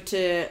really good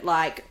to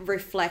like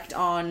reflect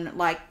on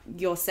like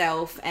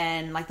yourself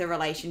and like the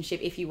relationship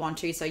if you want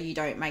to, so you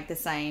don't make the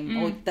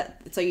same or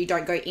so you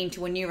don't go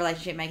into a new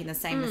relationship making the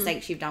same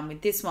mistakes you've done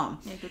with this one.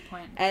 Yeah, good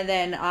point. And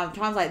then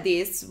times like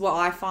this, what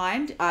I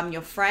find,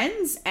 your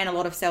friends and a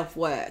lot of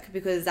self-work,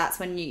 because that's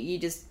when you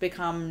just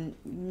become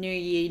new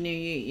year, new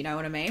you, you know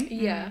what I mean?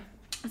 Yeah.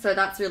 So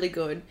that's really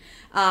good.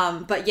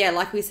 But yeah,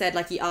 like we said,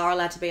 like you are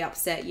allowed to be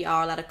upset, you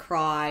are allowed to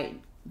cry.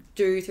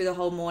 do through the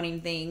whole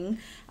mourning thing.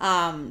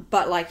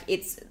 But like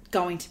it's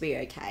going to be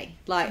okay.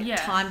 Like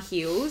time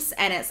heals,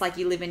 and it's like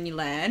you live and you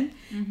learn,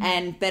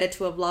 and better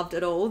to have loved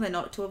it all than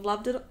not to have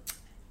loved it all.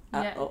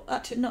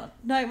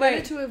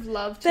 Better to have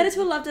loved. Better to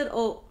have loved it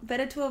all.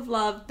 Better to have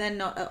loved than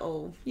not at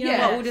all. You know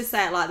what? We'll just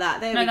say it like that.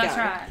 There we go. That's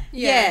right.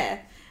 Yeah.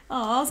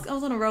 Oh, I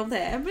was on a roll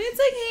there, but it's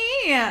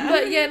okay.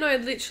 But yeah, no,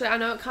 literally, I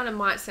know it kind of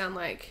might sound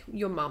like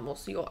your mum or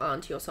your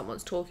auntie or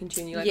someone's talking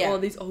to you, and you're like, oh,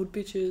 these old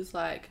bitches,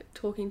 like,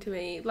 talking to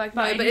me. Like,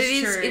 no, but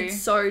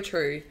it's so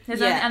true.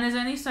 There's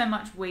only so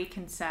much we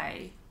can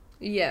say.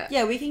 Yeah.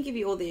 Yeah, we can give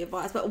you all the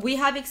advice, but we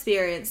have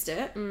experienced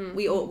it.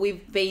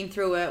 We've been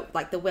through it.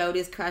 Like, the world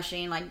is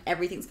crashing, like,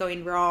 everything's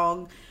going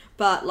wrong.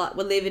 But like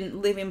we're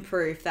living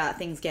proof that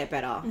things get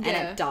better, and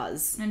it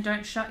does. And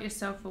don't shut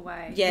yourself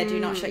away. Yeah, do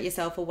not shut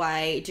yourself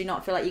away. Do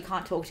not feel like you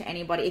can't talk to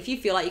anybody. If you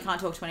feel like you can't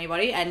talk to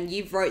anybody, and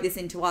you've wrote this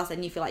into us,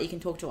 and you feel like you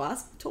can talk to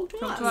us, talk to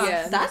us.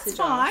 Yeah, that's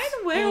fine.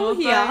 We're all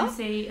here. Go and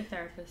see a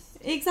therapist.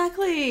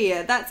 Exactly.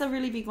 That's a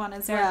really big one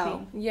as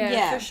well.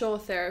 Yeah, for sure,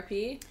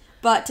 therapy.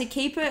 But to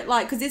keep it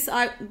like, because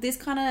this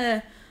kind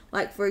of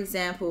like, for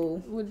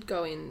example, would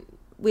go in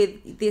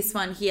with this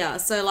one here.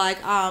 So like,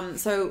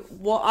 so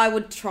what I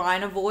would try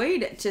and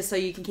avoid, just so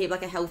you can keep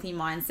like a healthy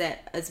mindset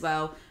as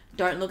well.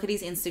 Don't look at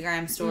his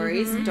Instagram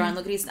stories. Don't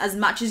look at his, as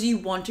much as you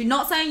want to.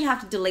 Not saying you have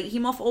to delete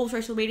him off all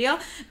social media,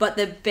 but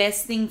the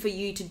best thing for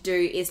you to do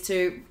is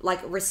to like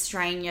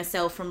restrain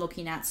yourself from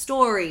looking at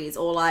stories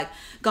or like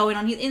going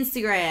on his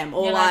Instagram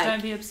or like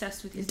don't be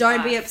obsessed with his don't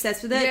life. be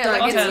obsessed with it. Yeah, don't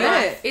like do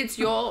it.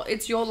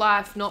 It's your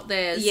life, not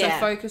theirs. Yeah.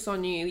 So focus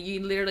on you.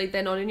 You literally,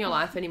 they're not in your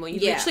life anymore.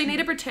 You literally need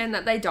to pretend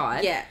that they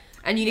died. Yeah.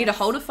 And you need to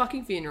hold a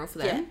fucking funeral for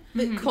them.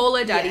 Yeah. Call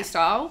her daddy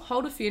style.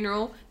 Hold a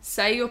funeral.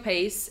 Say your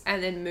piece,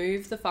 and then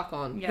move the fuck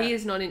on. Yeah. He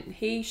is not in.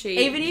 He, she.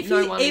 Even if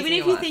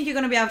you think you're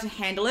gonna be able to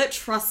handle it,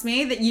 trust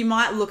me that you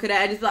might look at it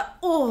and just be like,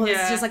 oh,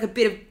 it's just like a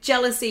bit of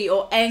jealousy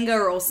or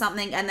anger or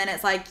something, and then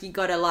it's like you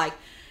gotta like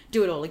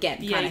do it all again,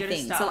 kind of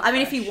thing. So I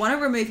mean, if you want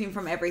to remove him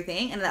from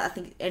everything, and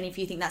if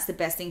you think that's the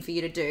best thing for you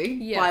to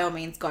do, by all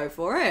means, go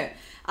for it.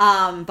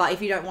 But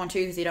if you don't want to,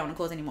 because you don't want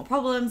to cause any more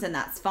problems, then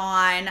that's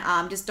fine.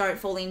 Just don't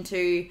fall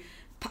into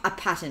a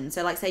pattern.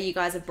 So like, say you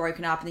guys have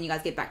broken up and then you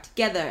guys get back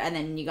together, and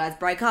then you guys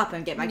break up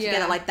and get back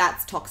together. Like,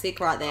 that's toxic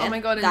right there. Oh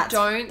my god! And that's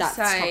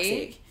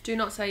toxic. Do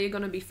not say you're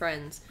gonna be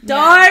friends. Don't.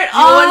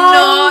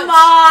 Oh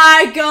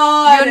my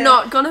god! You're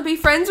not gonna be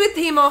friends with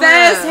him or her.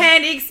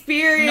 First-hand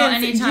experience. Not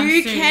anytime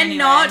you soon,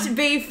 cannot anyway.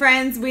 be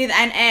friends with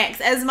an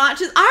ex. As much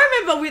as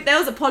I remember, there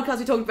was a podcast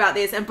we talked about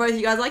this, and both of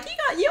you guys were like,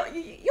 you're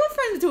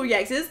friends with all your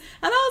exes, and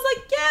I was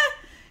like,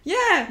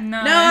 yeah.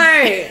 No.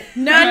 I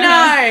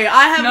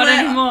have Not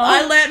anymore.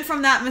 I learned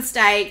from that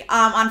mistake,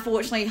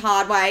 unfortunately,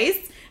 hard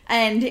ways.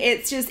 And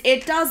it's just,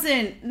 it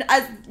doesn't,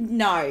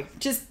 no.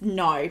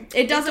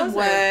 It doesn't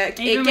work.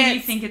 Even when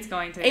you think it's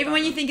going to. Even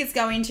when you think it's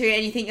going to,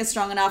 and you think you're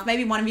strong enough,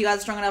 maybe one of you guys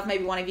are strong enough,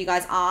 maybe one of you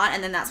guys aren't,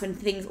 and then that's when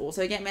things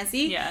also get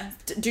messy. Yeah.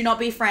 Do not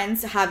be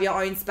friends. Have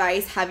your own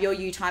space. Have your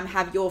you time.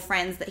 Have your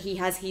friends that he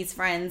has his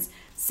friends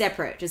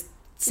separate. Just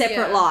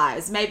separate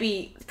lives.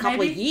 Maybe a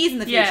couple of years in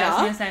the future. Yeah, I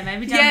was going to say,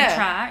 maybe down the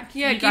track.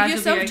 Yeah, you give guys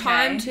yourself will be okay.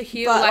 time to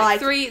heal. But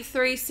like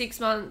 6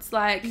 months,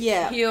 like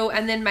heal,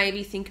 and then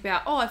maybe think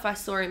about, if I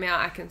saw him out,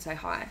 I can say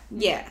hi.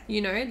 Yeah.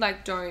 You know,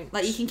 like don't.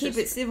 Like, you can keep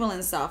it civil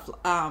and stuff,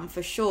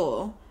 for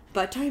sure.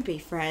 But don't be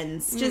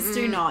friends. Just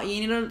do not.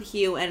 You need to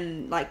heal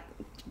and like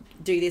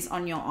do this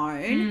on your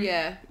own.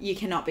 Yeah. You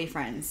cannot be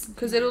friends.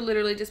 Because it'll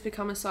literally just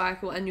become a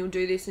cycle, and you'll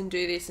do this, and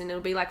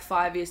it'll be like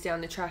 5 years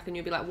down the track, and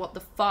you'll be like, what the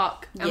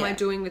fuck am I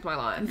doing with my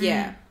life?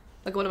 Yeah.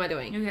 Like, what am I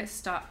doing? You'll get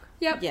stuck.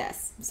 Yep.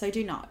 Yes. So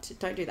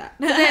don't do that.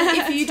 But then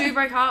if you do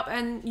break up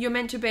and you're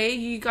meant to be,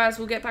 you guys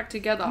will get back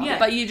together. Yeah.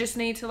 But you just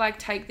need to like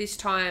take this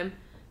time,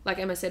 like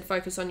Emma said,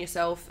 focus on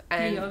yourself,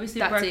 and you obviously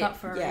that's broke it. up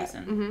for a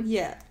reason. Mm-hmm.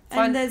 Yeah.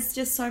 And there's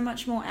just so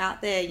much more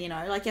out there, you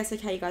know. Like, yes,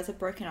 okay, you guys have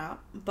broken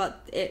up,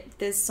 but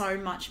there's so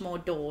much more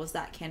doors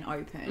that can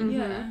open. Mm-hmm.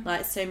 Yeah.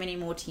 Like, so many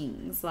more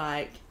things.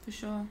 Like, For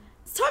sure.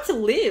 it's time to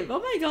live.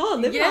 Oh my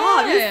god, live Yeah.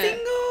 hard. You're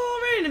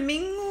single, ready to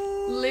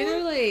mingle.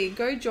 Literally,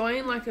 go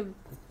join like a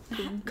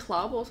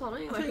club or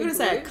something. I Like was going to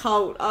say a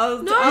cult. I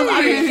was No.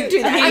 like, you can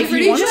do that I'm if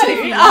pretty you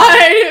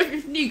want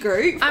sure. to. New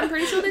group. I'm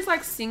pretty sure there's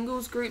like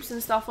singles groups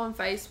and stuff on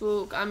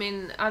Facebook. I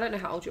mean, I don't know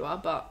how old you are,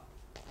 but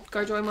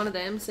go join one of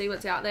them, see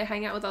what's out there,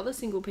 hang out with other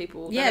single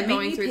people that are meet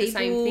going new through people, the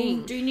same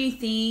thing. do new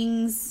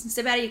things,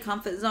 step out of your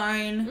comfort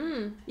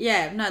zone.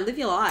 Yeah, no, live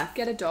your life.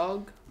 Get a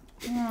dog.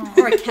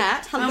 Or a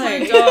cat. Hello.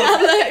 want a dog.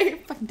 Hello.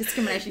 Fucking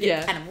discrimination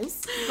against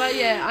animals. But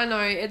yeah, I know,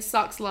 it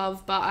sucks,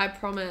 love, but I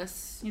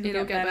promise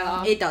it'll get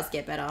better. It does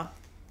get better.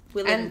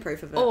 We're living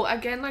proof of it. Oh,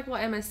 again, like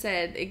what Emma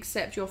said,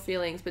 accept your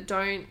feelings, but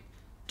don't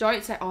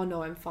say, oh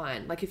no, I'm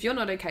fine. Like, if you're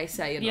not okay,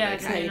 say you're not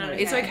okay. say you're not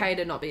It's okay. okay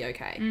to not be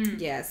okay.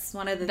 Yes,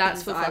 one of the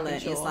That's things for I fucking learned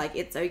is sure. like,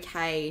 it's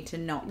okay to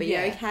not be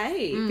Yeah.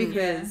 okay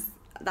because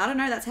I don't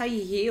know, that's how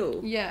you heal.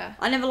 Yeah.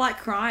 I never liked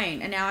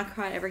crying, and now I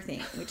cry at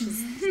everything, which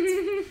is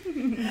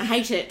I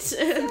hate it.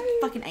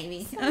 Fucking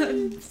Amy.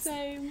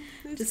 Same.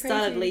 Just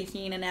started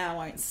leaking, and now I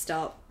won't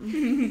stop. But it's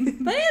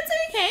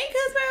okay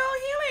because we're all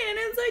healing, and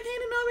it's okay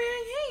to not be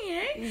okay,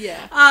 you know?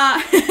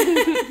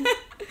 Yeah.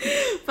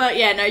 But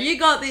yeah, no, you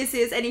got this,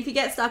 sis. And if you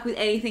get stuck with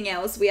anything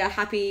else, we are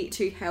happy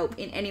to help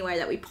in any way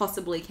that we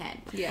possibly can.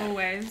 Yeah.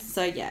 Always.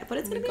 So yeah, but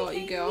it's gonna We be got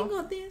you, okay. girl. You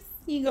got this.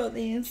 You got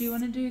this. Do you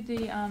want to do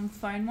the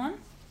phone one?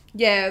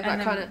 Yeah, And that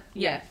then- kind of,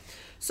 yeah. yeah.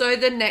 So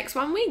the next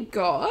one we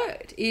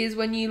got is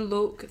when you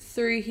look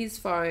through his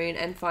phone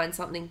and find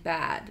something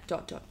bad, ...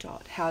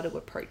 how to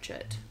approach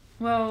it.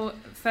 Well,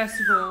 first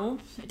of all,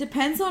 It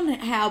depends on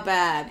how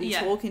bad we're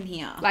Yeah. talking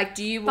here. Like,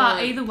 do you But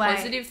want either way-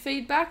 positive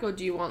feedback or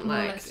do you want, Well,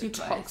 like, let's do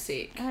both.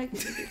 toxic? I can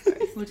do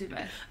both. we'll do both.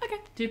 Okay.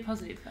 Do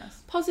positive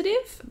first.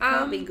 Positive?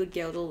 Can't be good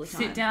girls all the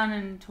time. Sit down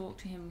and talk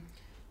to him.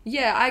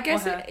 Yeah, I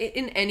guess her.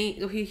 in any...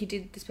 He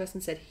did... This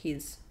person said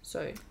his,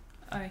 so...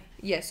 Oh,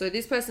 Yeah, so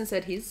this person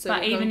said his, so...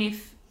 but we'll even go-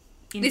 if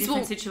in This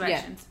different will-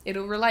 situations,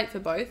 It'll relate for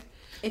both.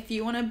 If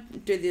you want to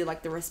do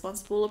the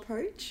responsible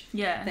approach,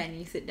 yeah. then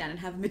you sit down and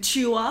have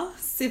mature,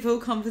 civil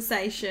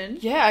conversation.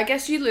 Yeah, I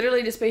guess you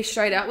literally just be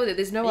straight out with it.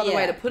 There's no other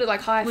way Yeah. to put it. Like,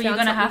 hi, I Well, found you're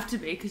gonna something. have to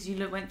be because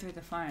you went through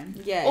the phone.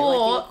 Yeah.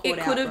 Or like you it were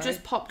could caught have out,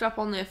 just popped up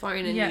on their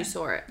phone and Yeah. you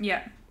saw it.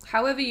 Yeah,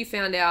 However you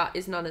found out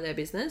is none of their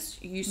business.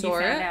 You saw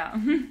you it. found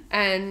out.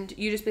 And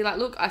you just be like,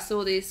 look, I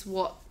saw this.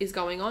 What is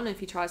going on? If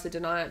he tries to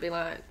deny it, be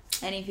like,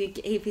 And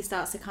if he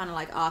starts to kind of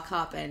like arc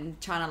up and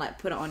trying to like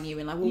put it on you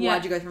and like, well, Yeah.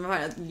 why'd you go through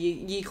my phone?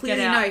 You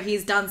clearly out. know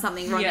he's done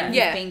something wrong Yeah. and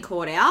Yeah. he's been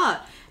caught out,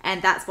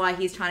 and that's why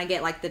he's trying to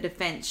get like the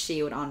defense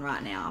shield on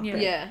right now. Yeah.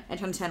 yeah. And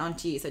trying to turn on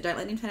to you. So don't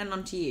let him turn it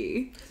on to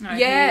you. No,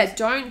 Yeah, he's-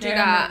 don't do they're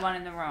that. the one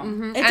in the wrong.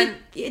 Mhm.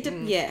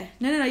 And yeah.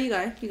 No, you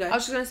go. You go. I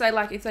was just going to say,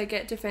 like, if they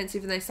get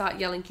defensive and they start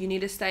yelling, you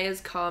need to stay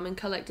as calm and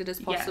collected as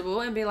Yeah.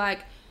 possible and be like,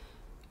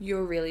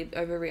 you're really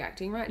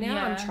overreacting right now.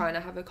 I'm Yeah. trying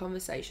to have a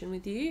conversation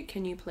with you.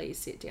 Can you please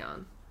sit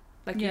down?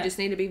 Like, Yeah. you just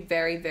need to be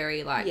very,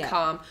 very, like, Yeah.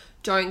 calm.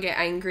 Don't get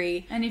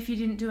angry. And if you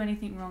didn't do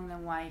anything wrong,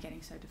 then why are you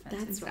getting so defensive?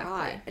 That's Exactly.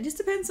 right. It just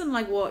depends on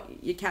like what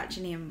you're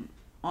catching him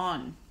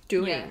on.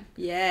 Doing.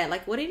 Yeah. Yeah,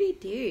 like what did he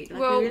do? Like,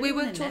 Well, really we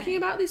were wanna talking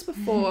know. about this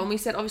before, and we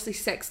said obviously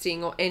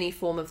sexting or any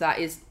form of that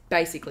is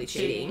basically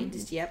cheating.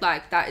 Just, yep.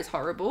 Like, that is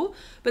horrible.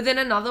 But then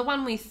another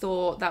one we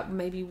thought that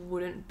maybe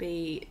wouldn't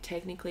be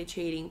technically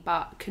cheating,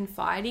 but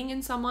confiding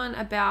in someone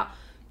about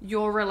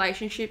your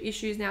relationship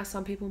issues. Now,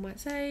 some people might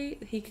say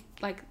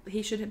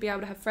he should be able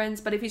to have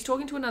friends, but if he's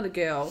talking to another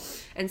girl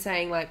and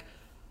saying like,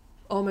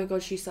 oh my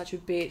god, she's such a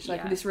bitch,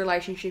 like Yeah. this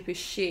relationship is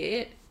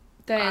shit,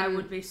 then I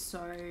would be so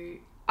be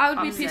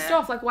upset. pissed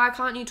off. Like, why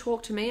can't you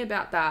talk to me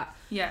about that?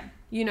 yeah.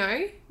 You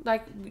know,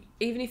 like,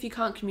 even if you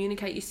can't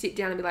communicate, you sit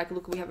down and be like,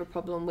 look, we have a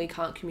problem, we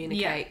can't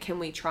communicate. Yeah. Can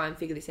we try and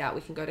figure this out?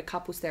 We can go to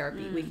couples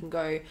therapy. We can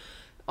go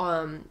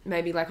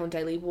maybe like on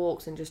daily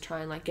walks and just try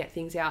and like get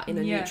things out in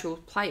a Yeah. neutral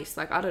place.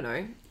 Like, I don't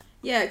know.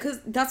 Yeah, because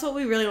that's what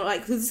we really want.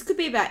 Like, because this could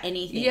be about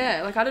anything.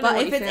 Yeah, like, I don't know But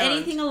what if you it's found.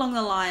 anything along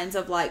the lines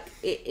of like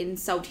it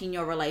insulting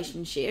your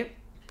relationship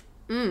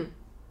Mm.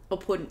 or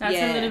putting That's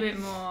yeah. a little bit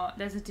more.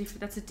 That's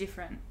a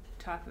different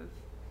type of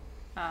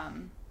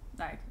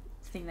like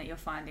thing that you're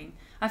finding.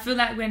 I feel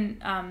like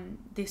when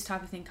this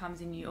type of thing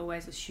comes in, you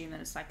always assume that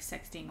it's like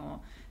sexting or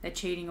they're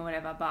cheating or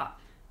whatever. But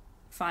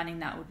finding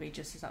that would be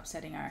just as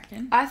upsetting, I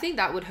reckon. I think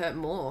that would hurt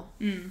more.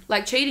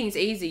 Like, cheating's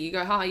easy. You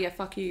go, oh, yeah,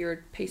 fuck you, you're a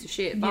piece of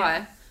shit, bye.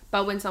 Yeah.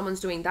 But when someone's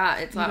doing that,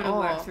 it's You've like, gotta oh,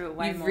 work through it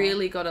way you've more.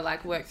 really got to,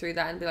 like, work through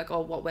that and be like, oh,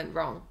 what went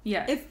wrong?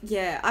 Yeah.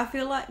 I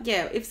feel like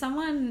if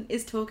someone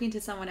is talking to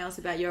someone else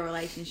about your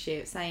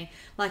relationship, saying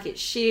like it's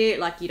shit,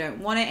 like you don't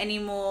want it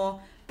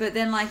anymore, but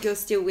then like you're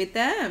still with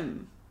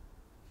them,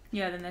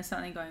 Yeah, then there's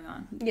something going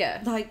on.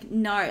 Yeah. like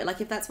no, like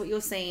if that's what you're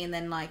seeing,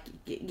 then like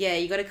yeah,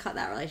 you got to cut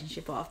that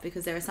relationship off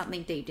because there is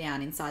something deep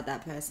down inside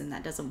that person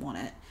that doesn't want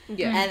it.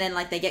 Yeah. And then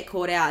like they get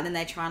caught out and then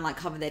they try and like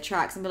cover their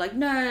tracks and be like,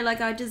 no,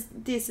 like I just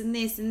this and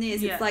this and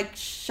this. Yeah. It's like,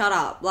 shut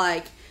up.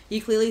 Like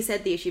you clearly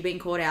said this, you've been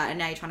caught out and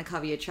now you're trying to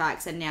cover your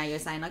tracks and now you're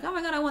saying like, oh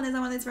my god, I want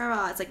this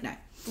forever. It's like, no,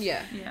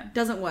 Yeah. Yeah.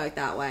 doesn't work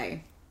that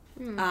way.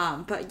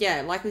 But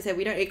yeah, like we said,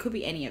 it could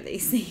be any of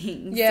these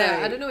things. Yeah,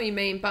 So, I don't know what you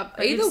mean, but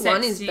But either if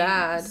one is sexting-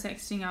 bad.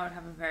 Sexting, I would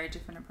have a very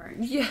different approach.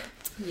 Yeah.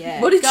 Yeah.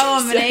 What did Go you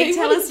on, say? Monique.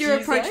 Tell What us did your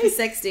you approach say? with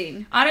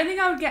sexting. I don't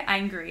think I would get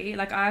angry.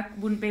 Like, I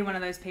wouldn't be one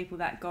of those people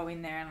that go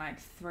in there and, like,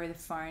 throw the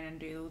phone and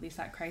do all this,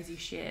 like, crazy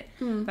shit.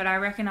 But I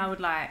reckon I would,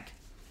 like,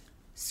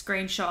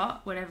 screenshot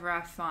whatever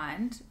I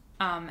find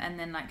and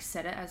then, like,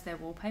 set it as their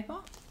wallpaper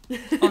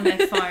on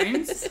their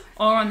phones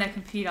or on their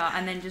computer.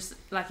 And then just,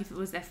 like, if it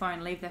was their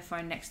phone, leave their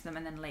phone next to them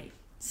and then leave.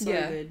 So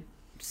Yeah. good.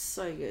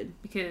 So good.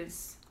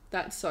 Because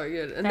That's so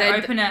good. And they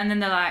then open it and then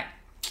they're like,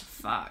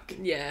 fuck.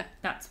 yeah.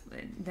 That's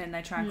then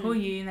they try and call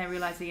you and they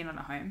realise that you're not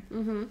at home.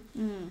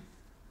 Mm-hmm.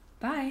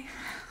 Bye.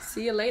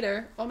 See you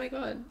later. Oh my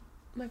god.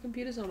 My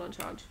computer's not on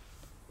charge.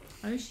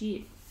 Oh,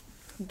 shit.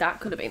 That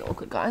could have been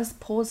awkward, guys.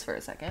 Pause for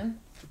a second.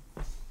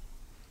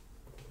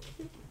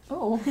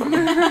 Oh.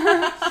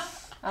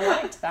 I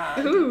liked that.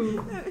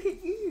 Ooh.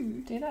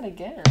 Do that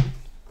again.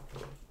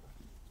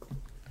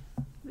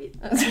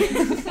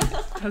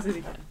 Does it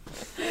again.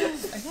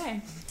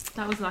 Okay.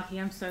 That was lucky.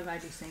 I'm so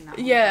glad you've seen that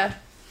one. Yeah.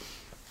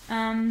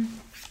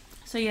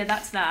 So yeah,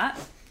 that's that.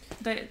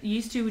 The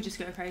used to would just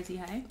go crazy,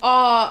 hey?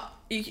 Oh,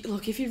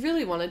 Look, if you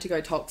really wanted to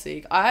go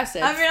toxic, I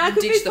said I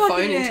could ditch be the phone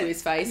fucking into it.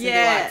 his face and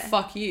Yeah. be like,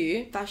 fuck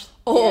you. Bash,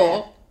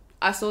 Or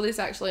I saw this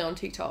actually on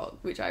TikTok,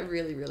 which I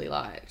really, really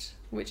liked,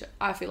 which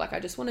I feel like I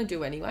just want to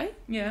do anyway.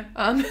 Yeah.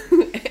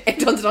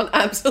 Anton's done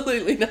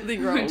absolutely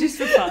nothing wrong. Just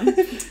for fun.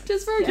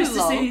 Just for a Just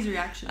good to see lol. his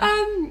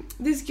reaction.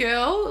 This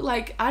girl,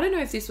 like, I don't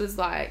know if this was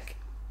like,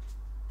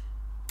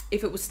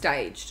 if it was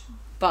staged,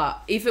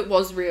 but if it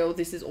was real,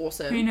 this is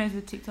awesome. Who knows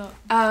with TikTok?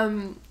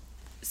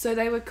 So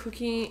they were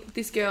cooking,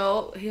 this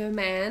girl, her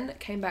man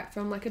came back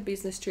from like a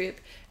business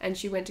trip and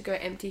she went to go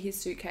empty his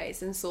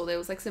suitcase and saw there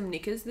was like some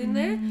knickers in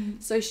there.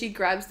 So she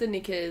grabs the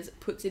knickers,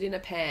 puts it in a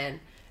pan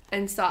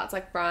and starts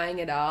like frying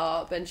it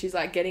up, and she's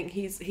like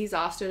he's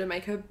asked her to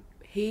make her,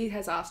 he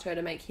has asked her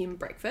to make him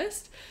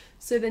breakfast.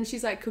 So then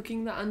she's like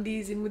cooking the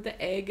undies in with the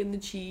egg and the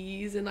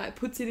cheese and like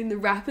puts it in the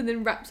wrap and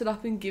then wraps it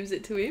up and gives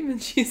it to him,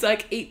 and she's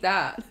like, eat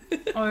that.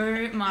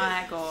 Oh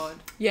my god.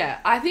 Yeah,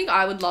 I think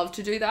I would love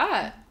to do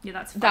that. Yeah,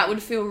 that's fun. That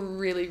would feel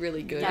really,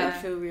 really good. That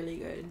would feel really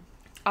good.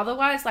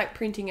 Otherwise, like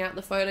printing out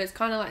the photos,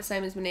 kind of like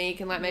same as Monique,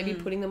 and like maybe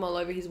putting them all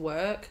over his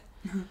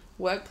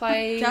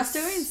workplace. Just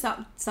doing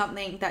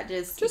something that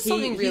just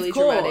something really he's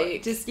caught.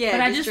 dramatic. Just But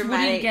I just just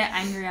dramatic. wouldn't get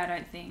angry, I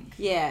don't think.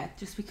 Yeah.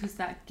 Just because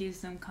that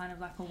gives them kind of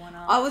like a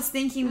one-up. I was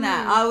thinking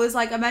that. I was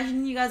like,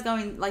 imagine you guys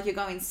going, like, you're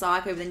going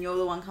psycho, but then you're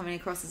the one coming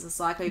across as a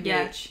psycho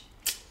Yeah. bitch.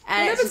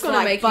 And Well, it's just gonna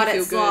like, make but you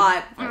feel it's good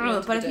like, at the end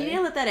of but the if you day. need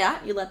to let that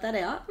out, you let that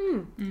out.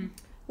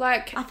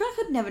 Like, I feel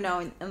like I'd never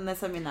know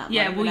unless I'm in that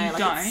Yeah, mode. well, you know? you like,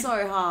 don't. It's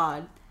so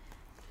hard.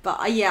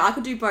 But yeah, I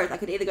could do both. I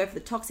could either go for the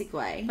toxic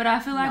way. But I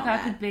feel like Not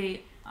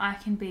I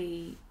can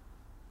be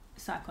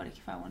psychotic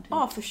if I want to.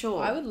 Oh, for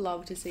sure. I would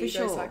love to see For you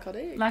go sure.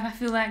 psychotic. Like, I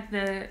feel like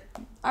the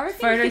I reckon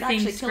photo you could thing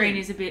actually kill screen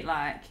him. is a bit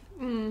like,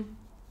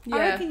 Yeah. I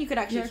reckon you could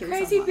actually you're a kill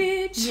crazy someone.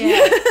 bitch.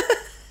 Yeah.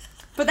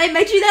 But they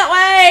made you that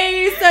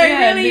way, so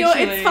Yeah, really,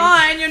 literally. it's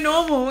fine. You're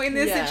normal in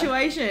this Yeah.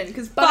 situation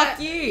because But fuck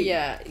you.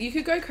 Yeah, you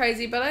could go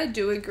crazy, but I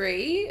do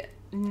agree.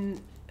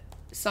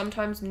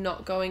 Sometimes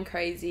not going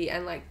crazy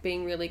and like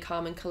being really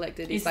calm and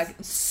collected is It's like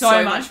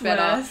so much much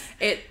better. worse.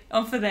 It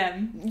For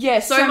them. Yeah,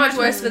 so much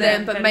worse for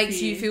them, but better makes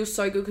for you you. feel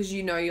so good because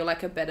you know you're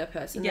like a better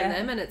person than Yeah.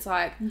 them, and it's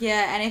like,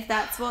 Yeah, and if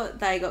that's what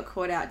they got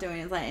caught out doing,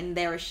 it's like, and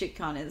they're a shit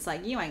con, it's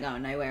like, you ain't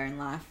going nowhere in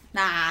life.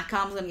 Nah,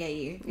 calm's gonna get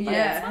you. But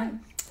Yeah. it's fine.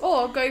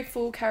 or go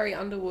full Carrie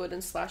Underwood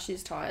and slash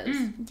his tires.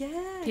 Yeah.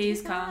 Pee do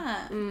his car.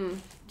 that.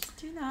 Just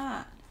do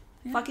that.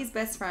 Fuck his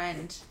best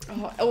friend.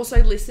 Oh,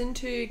 also listen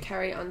to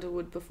Carrie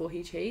Underwood before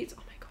he cheats.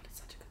 Oh my god, it's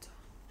such a good song.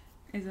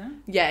 Is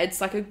it? Yeah,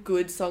 it's like a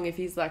good song if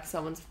he's like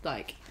someone's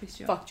like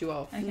Pissed you off. fucked you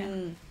off.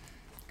 Okay.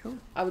 Cool.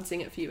 I would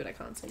sing it for you, but I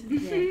can't sing.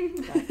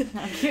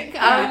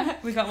 Yeah.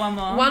 We got one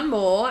more. One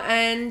more,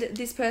 and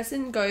this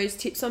person goes,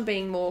 tips on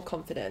being more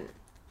confident.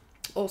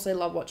 Also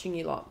love watching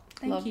you lot.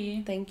 Thank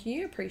you. Thank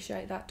you.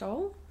 Appreciate that,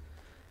 doll.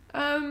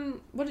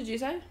 What did you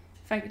say?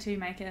 Fake it till you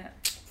make it.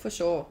 For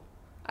sure.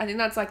 I think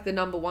that's like the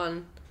number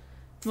one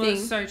Well, thing.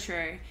 it's so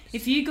true.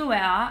 If you go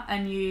out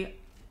and you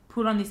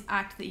put on this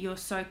act that you're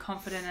so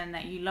confident and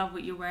that you love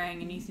what you're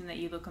wearing and you think that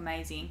you look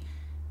amazing,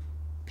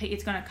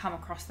 it's going to come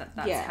across that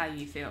that's Yeah. how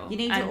you feel. You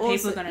need to and also-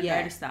 people are going to yeah.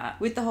 notice that.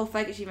 With the whole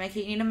fake it, you make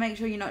it. You need to make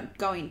sure you're not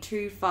going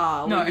too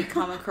far. No. When you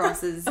come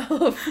across as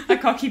A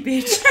cocky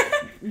bitch.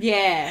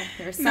 yeah.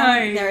 There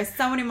is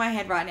someone in my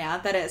head right now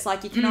that it's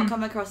like you cannot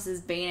come across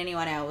as being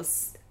anyone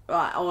else,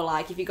 right? Or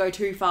like if you go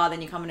too far,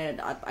 then you come in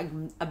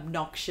an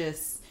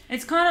obnoxious.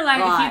 It's kind of like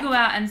Right. if you go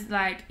out and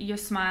like you're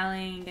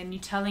smiling and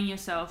you're telling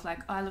yourself like,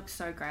 oh, I look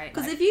so great.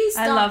 Because Like, if you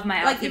start, I love my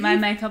like, outfit. if My you-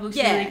 makeup looks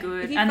yeah, really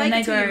good. If you And fake then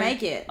it they till go, you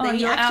make it, oh, then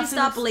you your actually outfit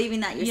start looks- believing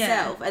that Yeah.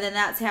 yourself, and then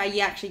that's how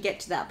you actually get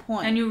to that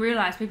point. and you'll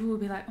realise people will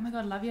be like, oh my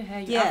god, I love your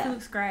hair. Your Yeah. outfit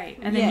looks great.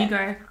 And then Yeah. you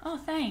go, oh,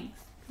 thanks.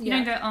 You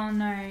Yeah. don't go, oh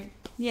no.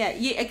 Yeah,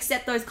 you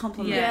accept those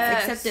compliments.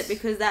 Yes. Accept it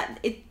because that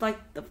it like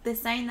they're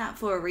saying that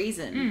for a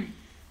reason.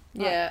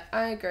 Yeah,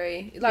 I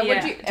agree. Like Yeah,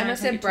 what you don't Emma take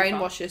said, it too far.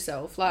 brainwash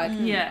yourself. Like,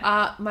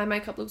 Yeah. my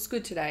makeup looks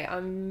good today.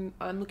 I'm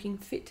looking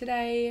fit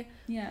today.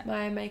 Yeah.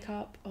 My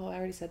makeup. Oh, I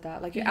already said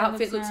that. Like Your your hair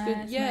outfit looks good.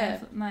 nice, Yeah.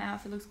 My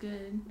outfit looks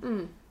good.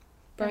 Brainwash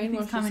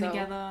Everything's coming yourself.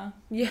 together.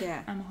 Yeah.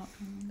 Yeah. I'm a hot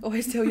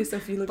Always tell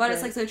yourself you look. But great.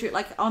 it's like so true.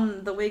 Like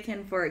on the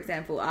weekend, for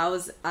example, I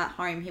was at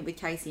home here with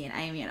Casey and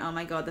Amy, and oh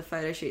my god, the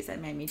photo shoots they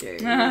made me do.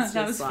 It that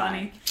just was like,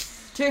 funny.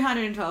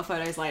 212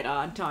 photos later,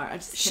 I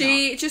just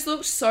She just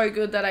looked so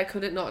good that I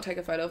couldn't not take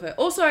a photo of her.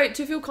 Also,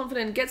 to feel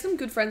confident, get some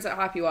good friends that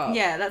hype you up.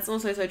 yeah, that's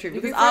also so true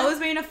Your because good I friend- was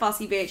being a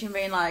fussy bitch and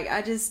being like,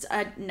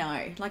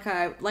 no, like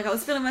I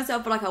was feeling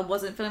myself, but like I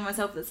wasn't feeling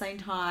myself at the same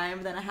time.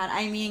 But then I had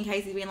Amy and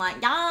Casey being like,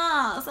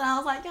 yes, and I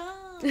was like, yes.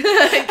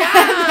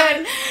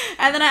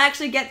 and then I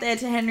actually get there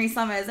to Henry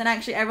Summers, and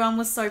actually everyone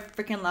was so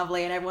freaking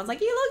lovely, and everyone's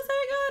like, you look so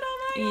good,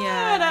 oh my god,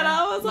 Yeah. and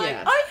I was like,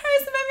 Yeah. okay,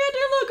 so maybe I do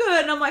look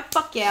good, and I'm like,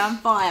 fuck yeah, I'm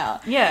fire.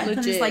 Yeah. So I'm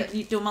just Legit. like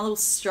you doing my little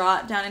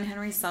strut down in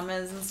Henry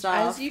Summers and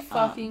stuff. As you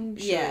fucking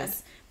should.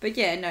 Yes. But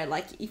yeah, no,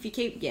 like if you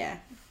keep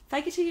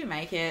fake it till you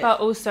make it. But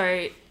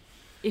also,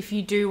 if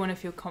you do want to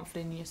feel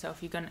confident in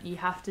yourself, you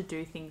have to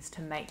do things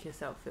to make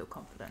yourself feel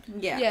confident.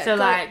 yeah. Yeah. So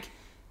go- like,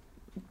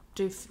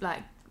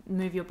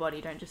 move your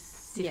body. Don't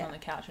just sit Yeah. on the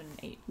couch and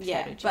eat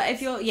Yeah, potato but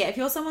chips. if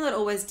you're someone that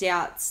always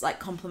doubts like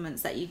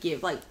compliments that you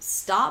give, like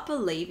start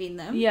believing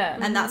them. Yeah.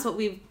 And that's what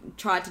we've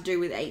tried to do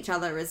with each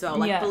other as well.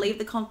 Like Yeah. believe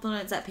the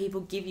compliments that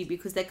people give you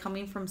because they're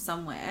coming from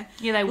somewhere.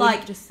 Yeah, they like,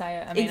 wouldn't just say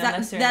it. I mean,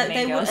 unless they're that, mean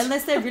they girls. would,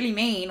 unless they're really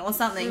mean or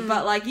something.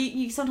 But like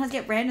you sometimes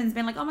get randoms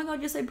being like, "Oh my god,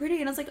 you're so pretty,"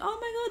 and it's like, "Oh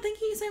my god,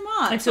 thank you so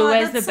much." It's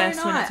always that's the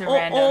best when it's a Al-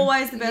 random.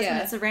 Always the best when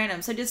Yeah. it's a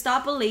random. So just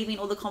start believing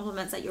all the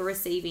compliments that you're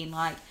receiving.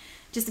 Like.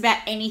 Just about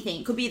anything.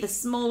 It could be the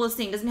smallest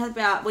thing. It doesn't have to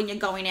be about when you're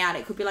going out.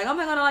 It could be like, oh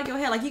my god, I like your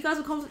hair. Like you guys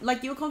were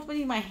you were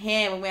complimenting my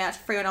hair when we were out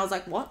for free, and I was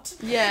like, what?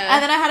 Yeah.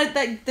 And then I had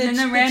it. Then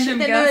the random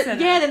girl said it.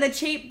 then the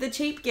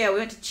cheap girl. We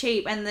went to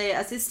cheap, and the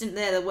assistant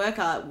there, the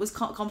worker, was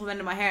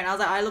complimenting my hair, and I was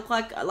like, I look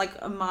like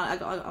a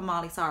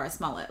Miley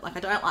Cyrus mullet. Like I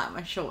don't like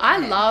my short. I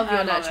hair. love your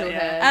I love natural it, yeah.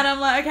 hair. And I'm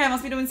like, okay, I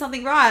must be doing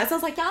something right. So I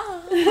was like,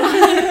 But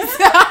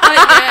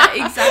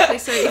yeah, exactly.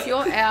 So if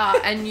you're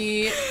out and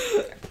you,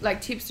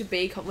 like, tips to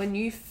be, when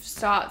you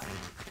start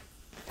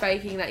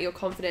faking that you're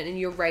confident and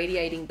you're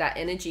radiating that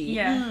energy,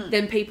 Yeah.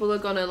 then people are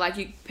gonna, like,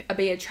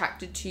 be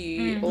attracted to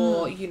you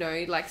or, you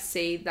know, like,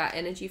 see that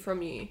energy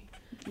from you.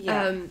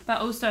 yeah.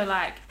 But also,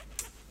 like,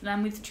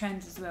 and with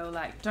trends as well,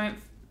 like, don't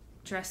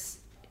dress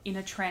in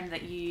a trend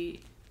that you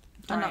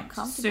Are don't not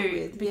comfortable suit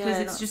with. because Yeah,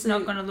 it's not just suit.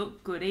 not going to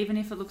look good, even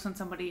if it looks on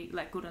somebody,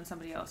 like, good on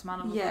somebody else. Might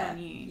not look good on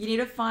you. You need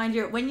to find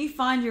when you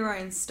find your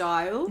own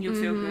style, You'll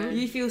feel good.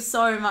 you feel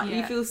so much. You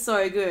Yeah. feel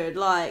so good.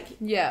 Like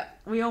Yeah.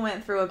 we all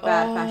went through a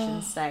bad Oh,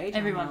 fashion stage.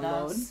 Everyone oh my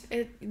does.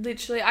 It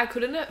literally, I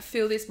couldn't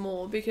feel this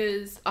more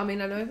because, I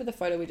mean, I know with the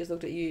photo we just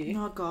looked at you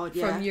Lord. Oh god,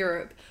 yeah. from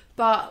Europe,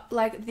 but,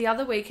 like, the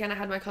other weekend I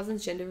had my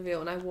cousin's gender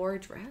reveal and I wore a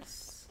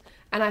dress.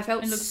 And I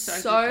felt It so, looked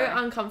so good,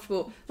 though.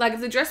 uncomfortable. Like,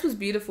 the dress was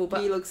beautiful,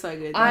 but you look so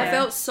good. I Yeah.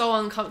 felt so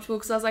uncomfortable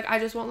because I was like, I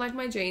just want, like,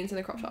 my jeans and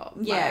a crop top.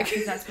 Yeah. Like,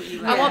 Because that's what you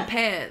I like. want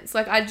pants.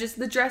 Like,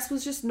 the dress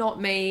was just not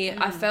me.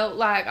 I felt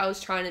like I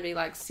was trying to be,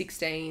 like,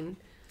 16.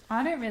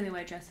 I don't really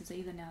wear dresses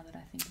either now that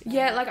I think about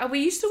Yeah, it. like, we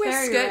used to wear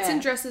Very skirts rare.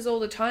 and dresses all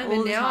the time. All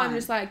and the now I'm time.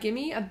 just like, give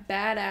me a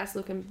badass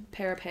looking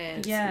pair of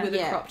pants Yeah. with a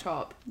Yeah. crop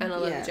top and a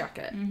leather Yeah.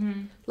 jacket.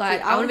 Mm-hmm.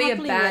 Like, See, I want would to be a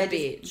happily bad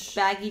wear just bitch.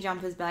 Baggy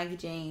jumpers, baggy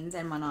jeans,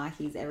 and my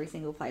Nikes every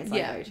single place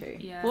Yeah. I go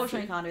to. Yeah.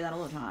 Fortunately, I can't do that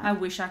all the time. I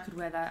wish I could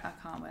wear that. I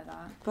can't wear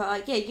that. But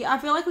like, I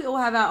feel like we all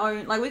have our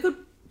own. Like we could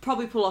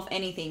probably pull off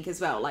anything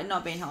as well. Like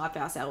not being hyped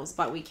ourselves,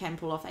 but we can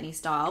pull off any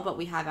style. But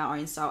we have our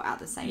own style at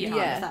the same time.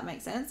 Yeah. If that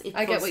makes sense.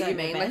 I get what you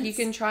mean. Like, you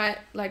can try,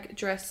 like,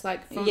 dress,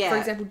 like, for Yeah.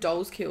 example,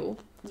 Dolls Kill.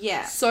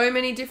 Yeah. So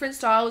many different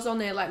styles on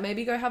there. Like,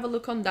 maybe go have a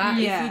look on that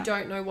Yeah. if you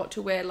don't know what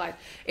to wear. Like,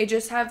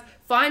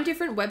 find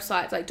different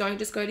websites. Like, don't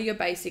just go to your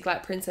basic,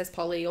 like, Princess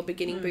Polly or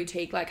Beginning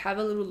Boutique. Like, have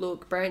a little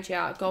look, branch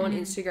out, go on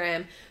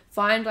Instagram,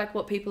 find, like,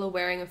 what people are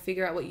wearing and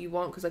figure out what you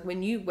want. Because, like,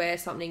 when you wear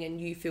something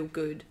and you feel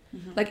good,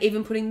 like,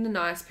 even putting the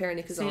nice pair of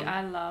knickers See, on.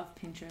 I love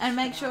Pinterest. And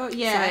make for sure, that.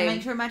 and Same.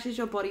 make sure it matches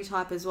your body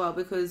type as well,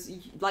 because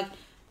like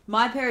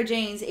my pair of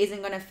jeans isn't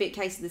going to fit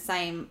Casey the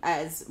same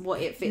as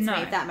what it fits No.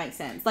 me, if that makes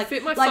sense. Like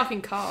Fit my like,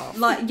 fucking calf.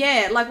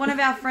 Like one of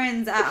our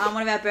friends at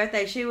one of our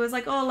birthdays, she was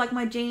like, oh, like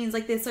my jeans,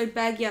 like they're so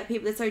baggy up here,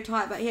 but they're so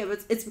tight back here.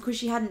 But it's because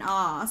she had an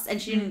ass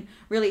and she didn't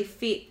really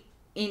fit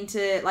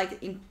into like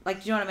do you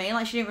know what I mean?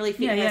 Like she didn't really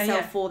fit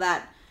herself for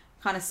that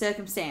kind of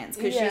circumstance,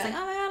 because she was like,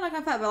 oh my god, like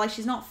I'm fat, but like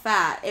she's not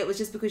fat. It was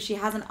just because she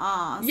has an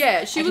ass.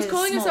 Yeah, she and was has a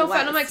calling small herself fat,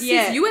 and I'm like, waist.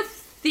 sis, you are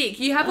thick.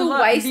 You have a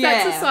Well, waist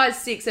that's a yeah. size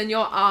 6 and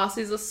your ass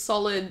is a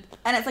solid...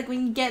 And it's like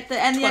when you get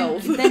then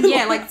 12.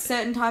 like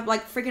certain type,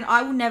 like freaking,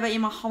 I will never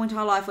in my whole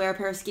entire life wear a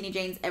pair of skinny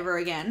jeans ever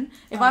again.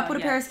 If I put a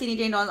pair of skinny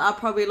jeans on, I'll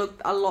probably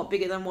look a lot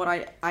bigger than what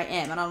I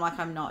am, and I'm like,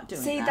 I'm not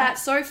doing See, that.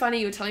 that's so funny.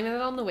 You were telling me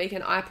that on the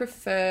weekend. I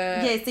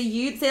prefer... Yeah,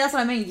 see that's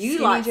what I mean. You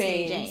Skinny like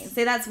skinny jeans. jeans.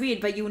 See, that's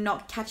weird, but you will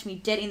not catch me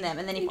dead in them.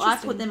 And then if I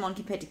put them on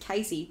compared to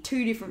Casey,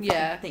 two different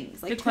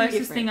things. Like The two closest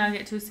different. thing I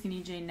get to a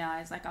skinny jean now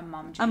is like a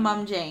mum jean. A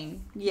mum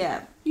jean.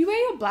 Yeah. You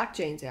wear your black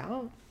jeans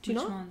out. Do you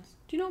Which not? ones?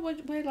 Do you not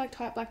wear like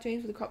tight black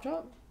jeans with a crop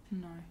top?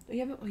 No. You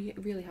haven't. Oh, you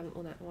really haven't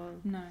worn that in a while.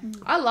 No.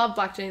 I love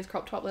black jeans,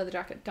 crop top, leather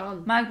jacket.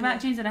 Done. My black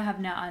jeans that I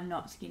have now are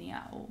not skinny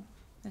at all.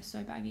 They're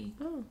so baggy.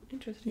 Oh,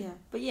 interesting. Yeah.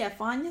 But yeah,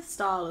 find your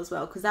style as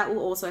well, because that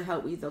will also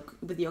help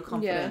with your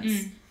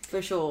confidence.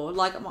 For sure.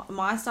 Like,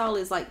 my style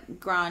is, like,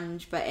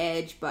 grunge, but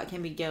edge, but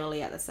can be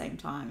girly at the same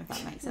time, if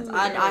that makes sense.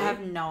 I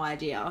have no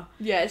idea.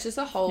 Yeah, it's just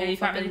a whole you can't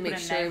fucking really put a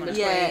mixture name in on it.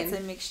 between. Yeah, it's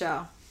a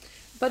mixture.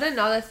 But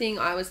another thing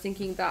I was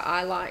thinking that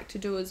I like to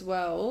do as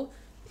well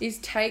is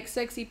take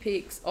sexy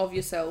pics of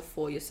yourself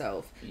for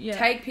yourself. Yeah.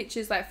 Take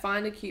pictures, like,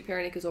 find a cute pair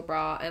of knickers or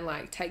bra and,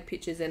 like, take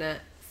pictures in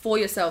it for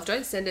yourself.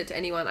 Don't send it to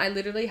anyone. I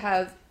literally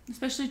have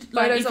Especially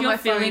like photos if on you're my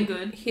feeling phone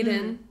good.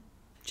 hidden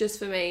just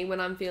for me when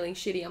I'm feeling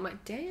shitty. I'm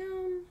like,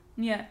 damn,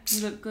 Yeah,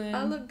 you look good.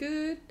 I look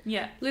good.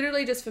 Yeah.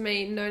 Literally just for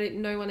me.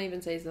 No one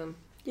even sees them.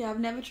 Yeah,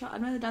 I've never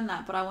done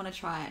that, but I want to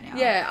try it now.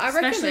 Yeah, I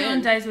Especially on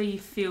recommend. days where you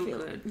feel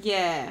good.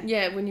 Yeah.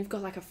 Yeah, when you've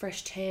got like a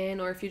fresh tan,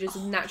 or if you're just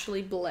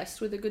naturally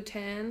blessed with a good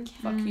tan,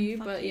 fuck you.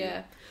 fuck But you.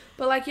 yeah,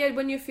 but like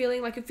when you're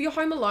feeling like, if you're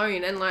home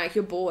alone and like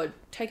you're bored,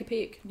 take a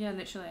pic. Yeah,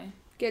 literally.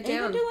 Get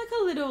Even down. do like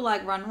a little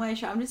like runway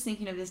show. I'm just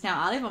thinking of this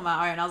now. I live on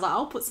my own. I was like,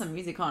 I'll put some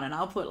music on and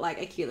I'll put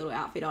like a cute little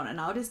outfit on and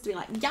I'll just be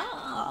like,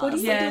 yeah. What do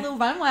you do? Yeah. A little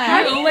runway.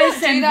 How do you always do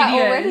send that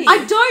videos? already? I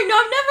don't know.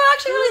 I've never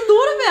actually really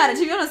thought about it,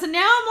 to be honest. And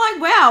now I'm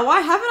like, wow,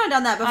 why haven't I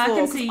done that before? I can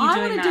 'Cause see you I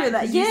doing wanna that. do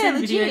that. 'cause you Yeah, send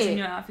videos in legit.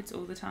 your outfits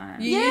all the time.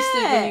 You used to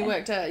when Yeah. you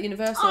worked at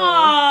Universal.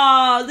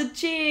 Oh,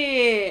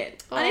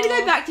 legit. I need to Aw.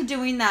 go back to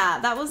doing that.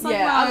 That was like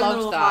Yeah, my I own loved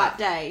little that. hype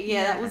day.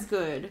 Yeah, that Yeah. was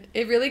good.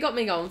 It really got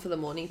me going for the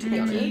morning, to be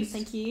Thank you. honest.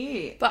 Thank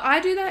you. But I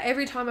do that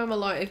every time I'm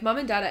alone. If mum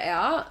and dad are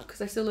out,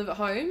 because I still live at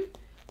home,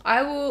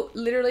 I will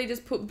literally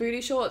just put booty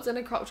shorts and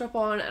a crop top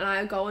on and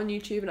I go on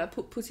YouTube and I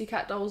put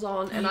Pussycat Dolls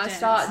on and You I dance.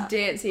 start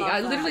dancing. Love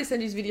I that. literally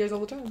send you videos all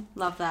the time.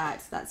 Love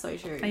that. That's so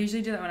true. I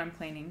usually do that when I'm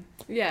cleaning.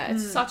 Yeah,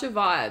 it's such a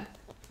vibe.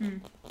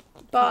 Mm.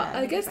 But Yeah,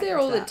 I guess I they're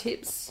guess all the that.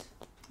 tips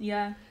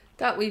Yeah.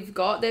 that we've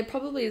got. There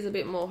probably is a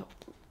bit more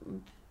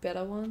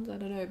better ones, I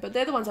don't know. But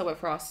they're the ones that work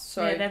for us.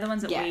 So Yeah, they're the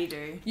ones that Yeah. we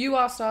do. you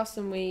asked us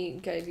and we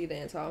gave you the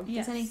answer. If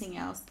there's anything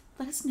else,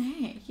 let us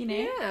know, you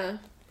know? Yeah.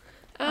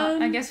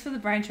 I guess for the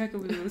brain choker,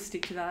 we will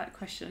stick to that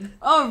question.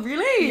 Oh,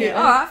 really? Yeah.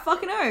 Alright,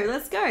 fucking oh,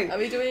 let's go. Are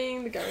we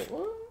doing the goat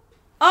one?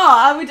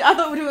 Oh, I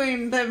thought we were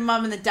doing the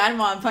mum and the dad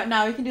one, but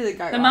no, we can do the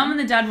goat The one. mum and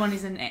the dad one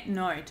is a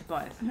no to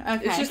both.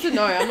 Okay. It's just a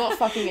no. I'm not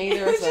fucking either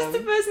It of was just the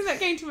them. first thing that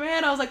came to my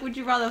head. I was like,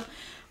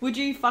 would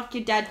you fuck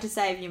your dad to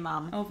save your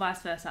mum? Or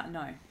vice versa,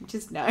 no.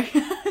 Just no.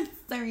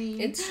 Sorry.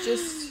 It's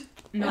just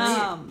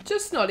No.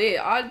 just not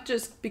it. I'd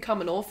just become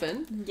an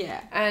orphan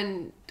Yeah.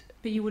 and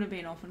But you wouldn't be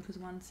an orphan because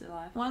one's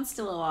alive. One's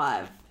still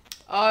alive.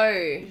 oh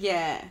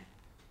Yeah.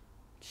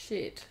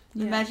 shit.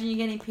 Yeah. Imagine you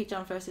getting picked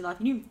on first in life.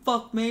 You didn't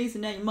fuck me, so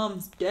now your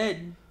mum's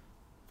dead.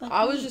 Fuck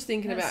I was me. just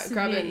thinking That's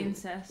about severe grabbing.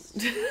 incest.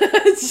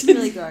 It's It's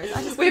really gross.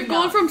 I just We've couldn't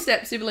gone not. from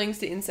step siblings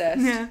to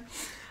incest. Yeah.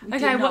 Do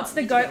Okay, not what's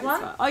the need to go goat this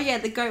one? far. Oh yeah,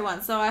 the goat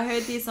one. So I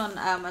heard this on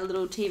a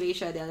little TV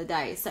show the other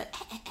day. So,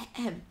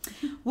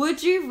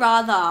 would you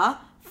rather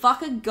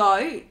fuck a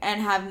goat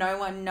and have no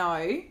one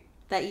know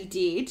that you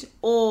did,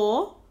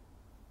 or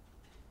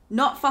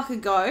not fuck a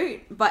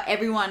goat but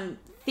everyone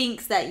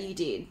thinks that you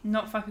did?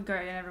 Not fuck a goat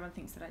and everyone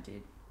thinks that I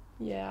did.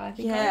 Yeah, I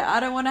think. Yeah, I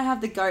don't want to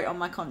have the goat on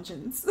my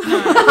conscience.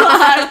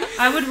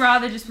 I would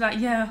rather just be like,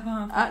 yeah,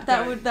 well, fuck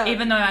that the would- goat, that-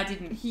 even though I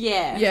didn't.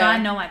 yeah. 'Cause Yeah. I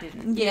know I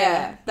didn't.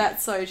 Yeah,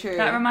 that's so true.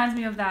 That reminds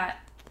me of that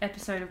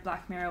episode of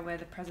Black Mirror where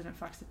the president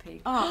fucks a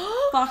pig.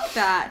 Oh, fuck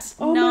that.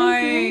 Oh no,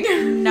 my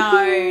no.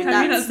 Have you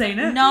that's- not seen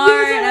it? No, no,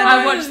 no.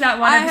 I watched that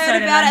one I episode heard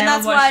and about I it, and never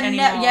that's why watched I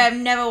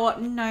anymore.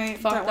 never no,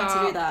 Fucked don't want to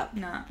do up. that.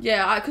 Nah.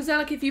 Yeah, because now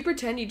like if you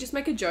pretend, you just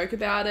make a joke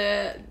about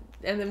it,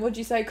 and then what'd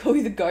you say? Call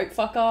you the goat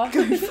fucker.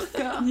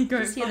 You go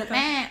Just hear the fucker.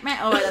 meh, meh.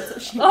 Oh, wait, that's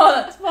what she. Oh,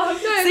 that's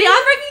fucked. No, See,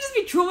 I reckon you'd just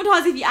be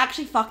traumatized if you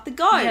actually fucked the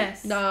goat.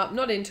 Yes. Nah,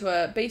 not into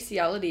it.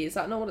 Bestiality, is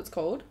that not what it's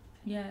called?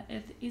 Yeah,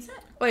 is it?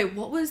 Wait,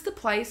 what was the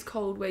place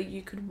called where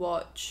you could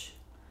watch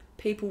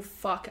people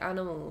fuck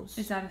animals?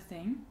 Is that a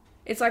thing?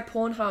 It's like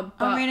Pornhub,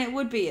 but I mean, it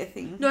would be a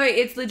thing. no,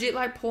 it's legit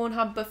like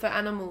Pornhub, but for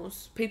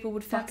animals. People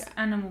would fuck. That's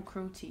animal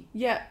cruelty.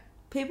 Yeah,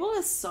 People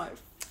are so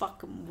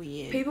fucking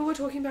weird. people were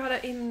talking about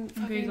it in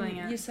fucking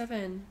Googling it. year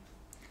 7.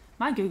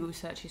 My Google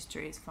search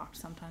history is fucked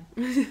sometimes.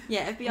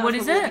 Yeah, FBI What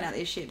was is looking it? at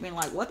this shit, being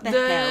like, "What the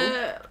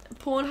hell?" The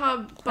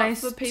Pornhub, but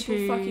Place for people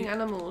to fucking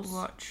animals.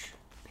 Watch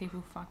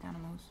people fuck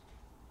animals.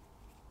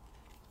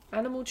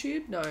 Animal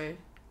Tube? No,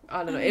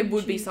 I don't know. It Animal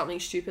would be Tube. something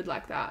stupid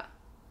like that.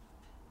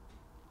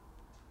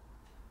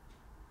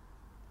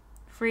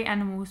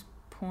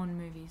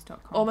 Freeanimalspornmovies.com.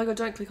 Oh my god,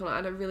 don't click on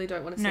it. I really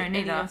don't want to see No,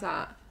 any neither. of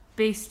that.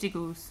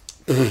 Beastiggles.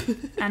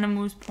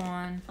 Animals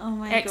porn. Oh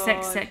my XX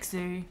god. Sex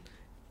Zoo.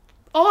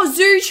 Oh,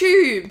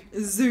 ZooTube!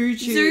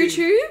 ZooTube.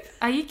 ZooTube?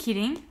 Are you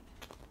kidding?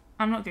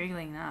 I'm not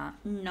googling that.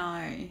 No,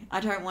 I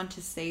don't want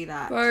to see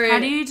that. Bro, How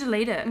do you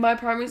delete it? my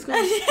primary school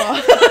was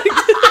fucked.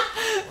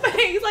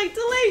 He's like,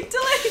 delete.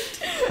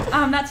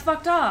 That's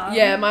fucked up.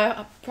 Yeah,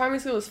 my primary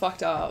school was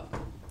fucked up.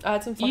 I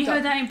had some fucked You up.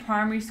 heard that in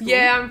primary school?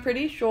 Yeah, I'm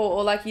pretty sure,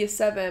 or like year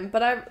 7.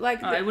 But I like.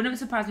 Oh, it wouldn't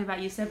surprise me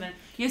about year 7.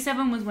 Year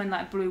 7 was when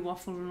like Blue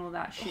Waffle and all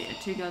that shit.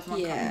 2 Girls, 1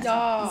 Cup. Yeah. and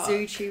stuff. Yeah.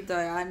 ZooTube though,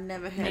 I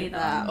never heard of Neither.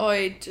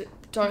 that.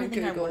 Don't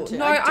think I Google. want to.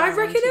 No, I don't I reckon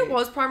want it to.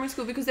 was primary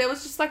school because there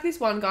was just like this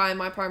one guy in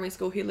my primary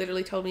school who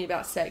literally told me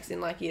about sex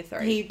in like year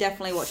 3. He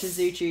definitely watches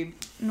ZooTube.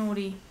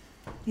 Naughty.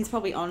 He's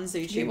probably on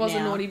ZooTube He was now.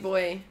 a naughty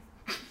boy.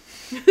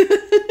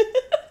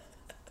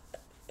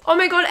 Oh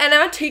my god, and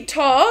our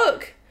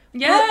TikTok.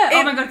 Yeah. Well, oh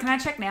it- my god, can I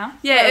check now?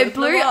 Yeah, Bro, it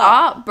blew blew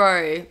up,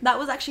 bro. That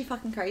was actually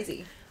fucking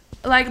crazy.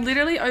 Like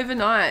literally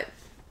overnight.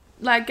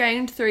 Like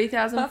gained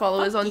 3,000 But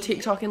followers on fuck you.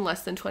 TikTok in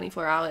less than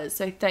 24 hours.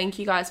 So thank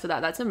you guys for that.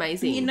 That's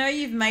amazing. You know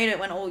you've made it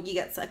when all you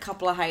get a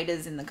couple of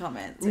haters in the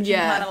comments. Which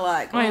Yeah. kind of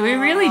like. Wait, we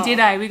really oh. did,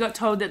 eh? We got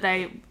told that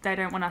they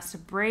don't want us to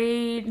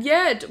breed.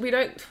 Yeah, we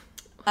don't.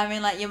 I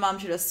mean, like, your mum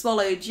should have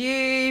swallowed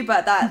you,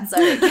 but that's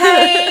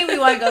okay. We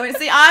won't go in.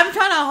 See, I'm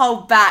trying to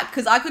hold back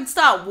because I could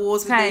start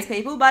wars with Okay. these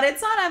people, but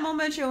it's not. I'm more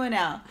mature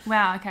now.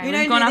 Wow, okay. We We've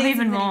don't gone do up these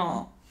even more.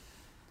 anymore.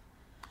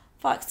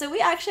 Fuck, so we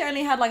actually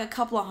only had like a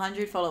couple of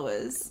hundred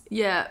followers.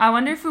 Yeah. I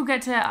wonder if we'll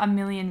get to 1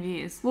 million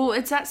views. Well,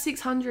 it's at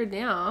 600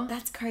 now.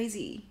 That's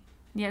crazy.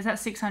 Yeah, it's at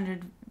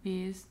 600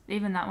 views.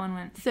 Even that one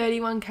went.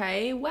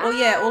 31k. Wow. Oh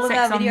yeah, all of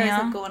our Sexomnia. videos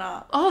have gone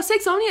up. Oh,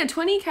 Sexomnia,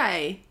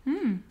 20k.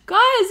 Hmm.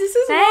 Guys, this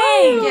is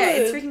Thanks. wild. Yeah,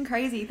 it's freaking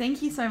crazy.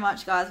 Thank you so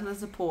much, guys, for the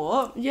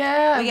support.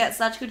 Yeah. We get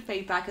such good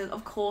feedback.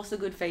 Of course, a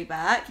good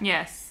feedback.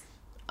 Yes.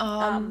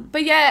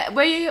 But yeah,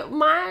 we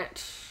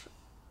might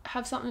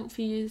have something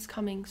for you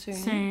coming soon.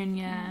 Soon,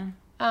 yeah.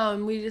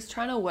 We're just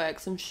trying to work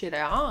some shit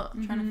out.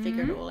 Trying to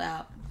figure it all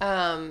out.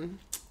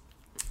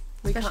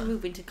 We Especially can't.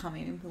 with winter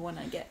coming, we want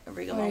to get a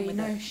rig Oh, along with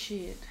it.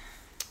 shit.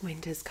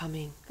 Winter's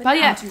coming. But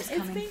yeah, Autumn's It's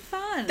coming. been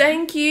fun.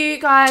 thank you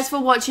guys for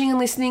watching and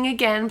listening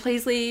again.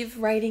 Please leave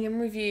rating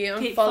and review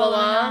and Keep follow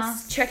following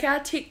us. us. Check our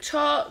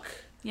TikTok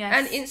Yes.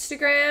 and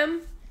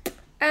Instagram.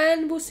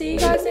 And we'll see you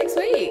guys next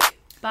week.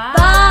 Bye.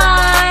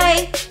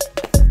 Bye.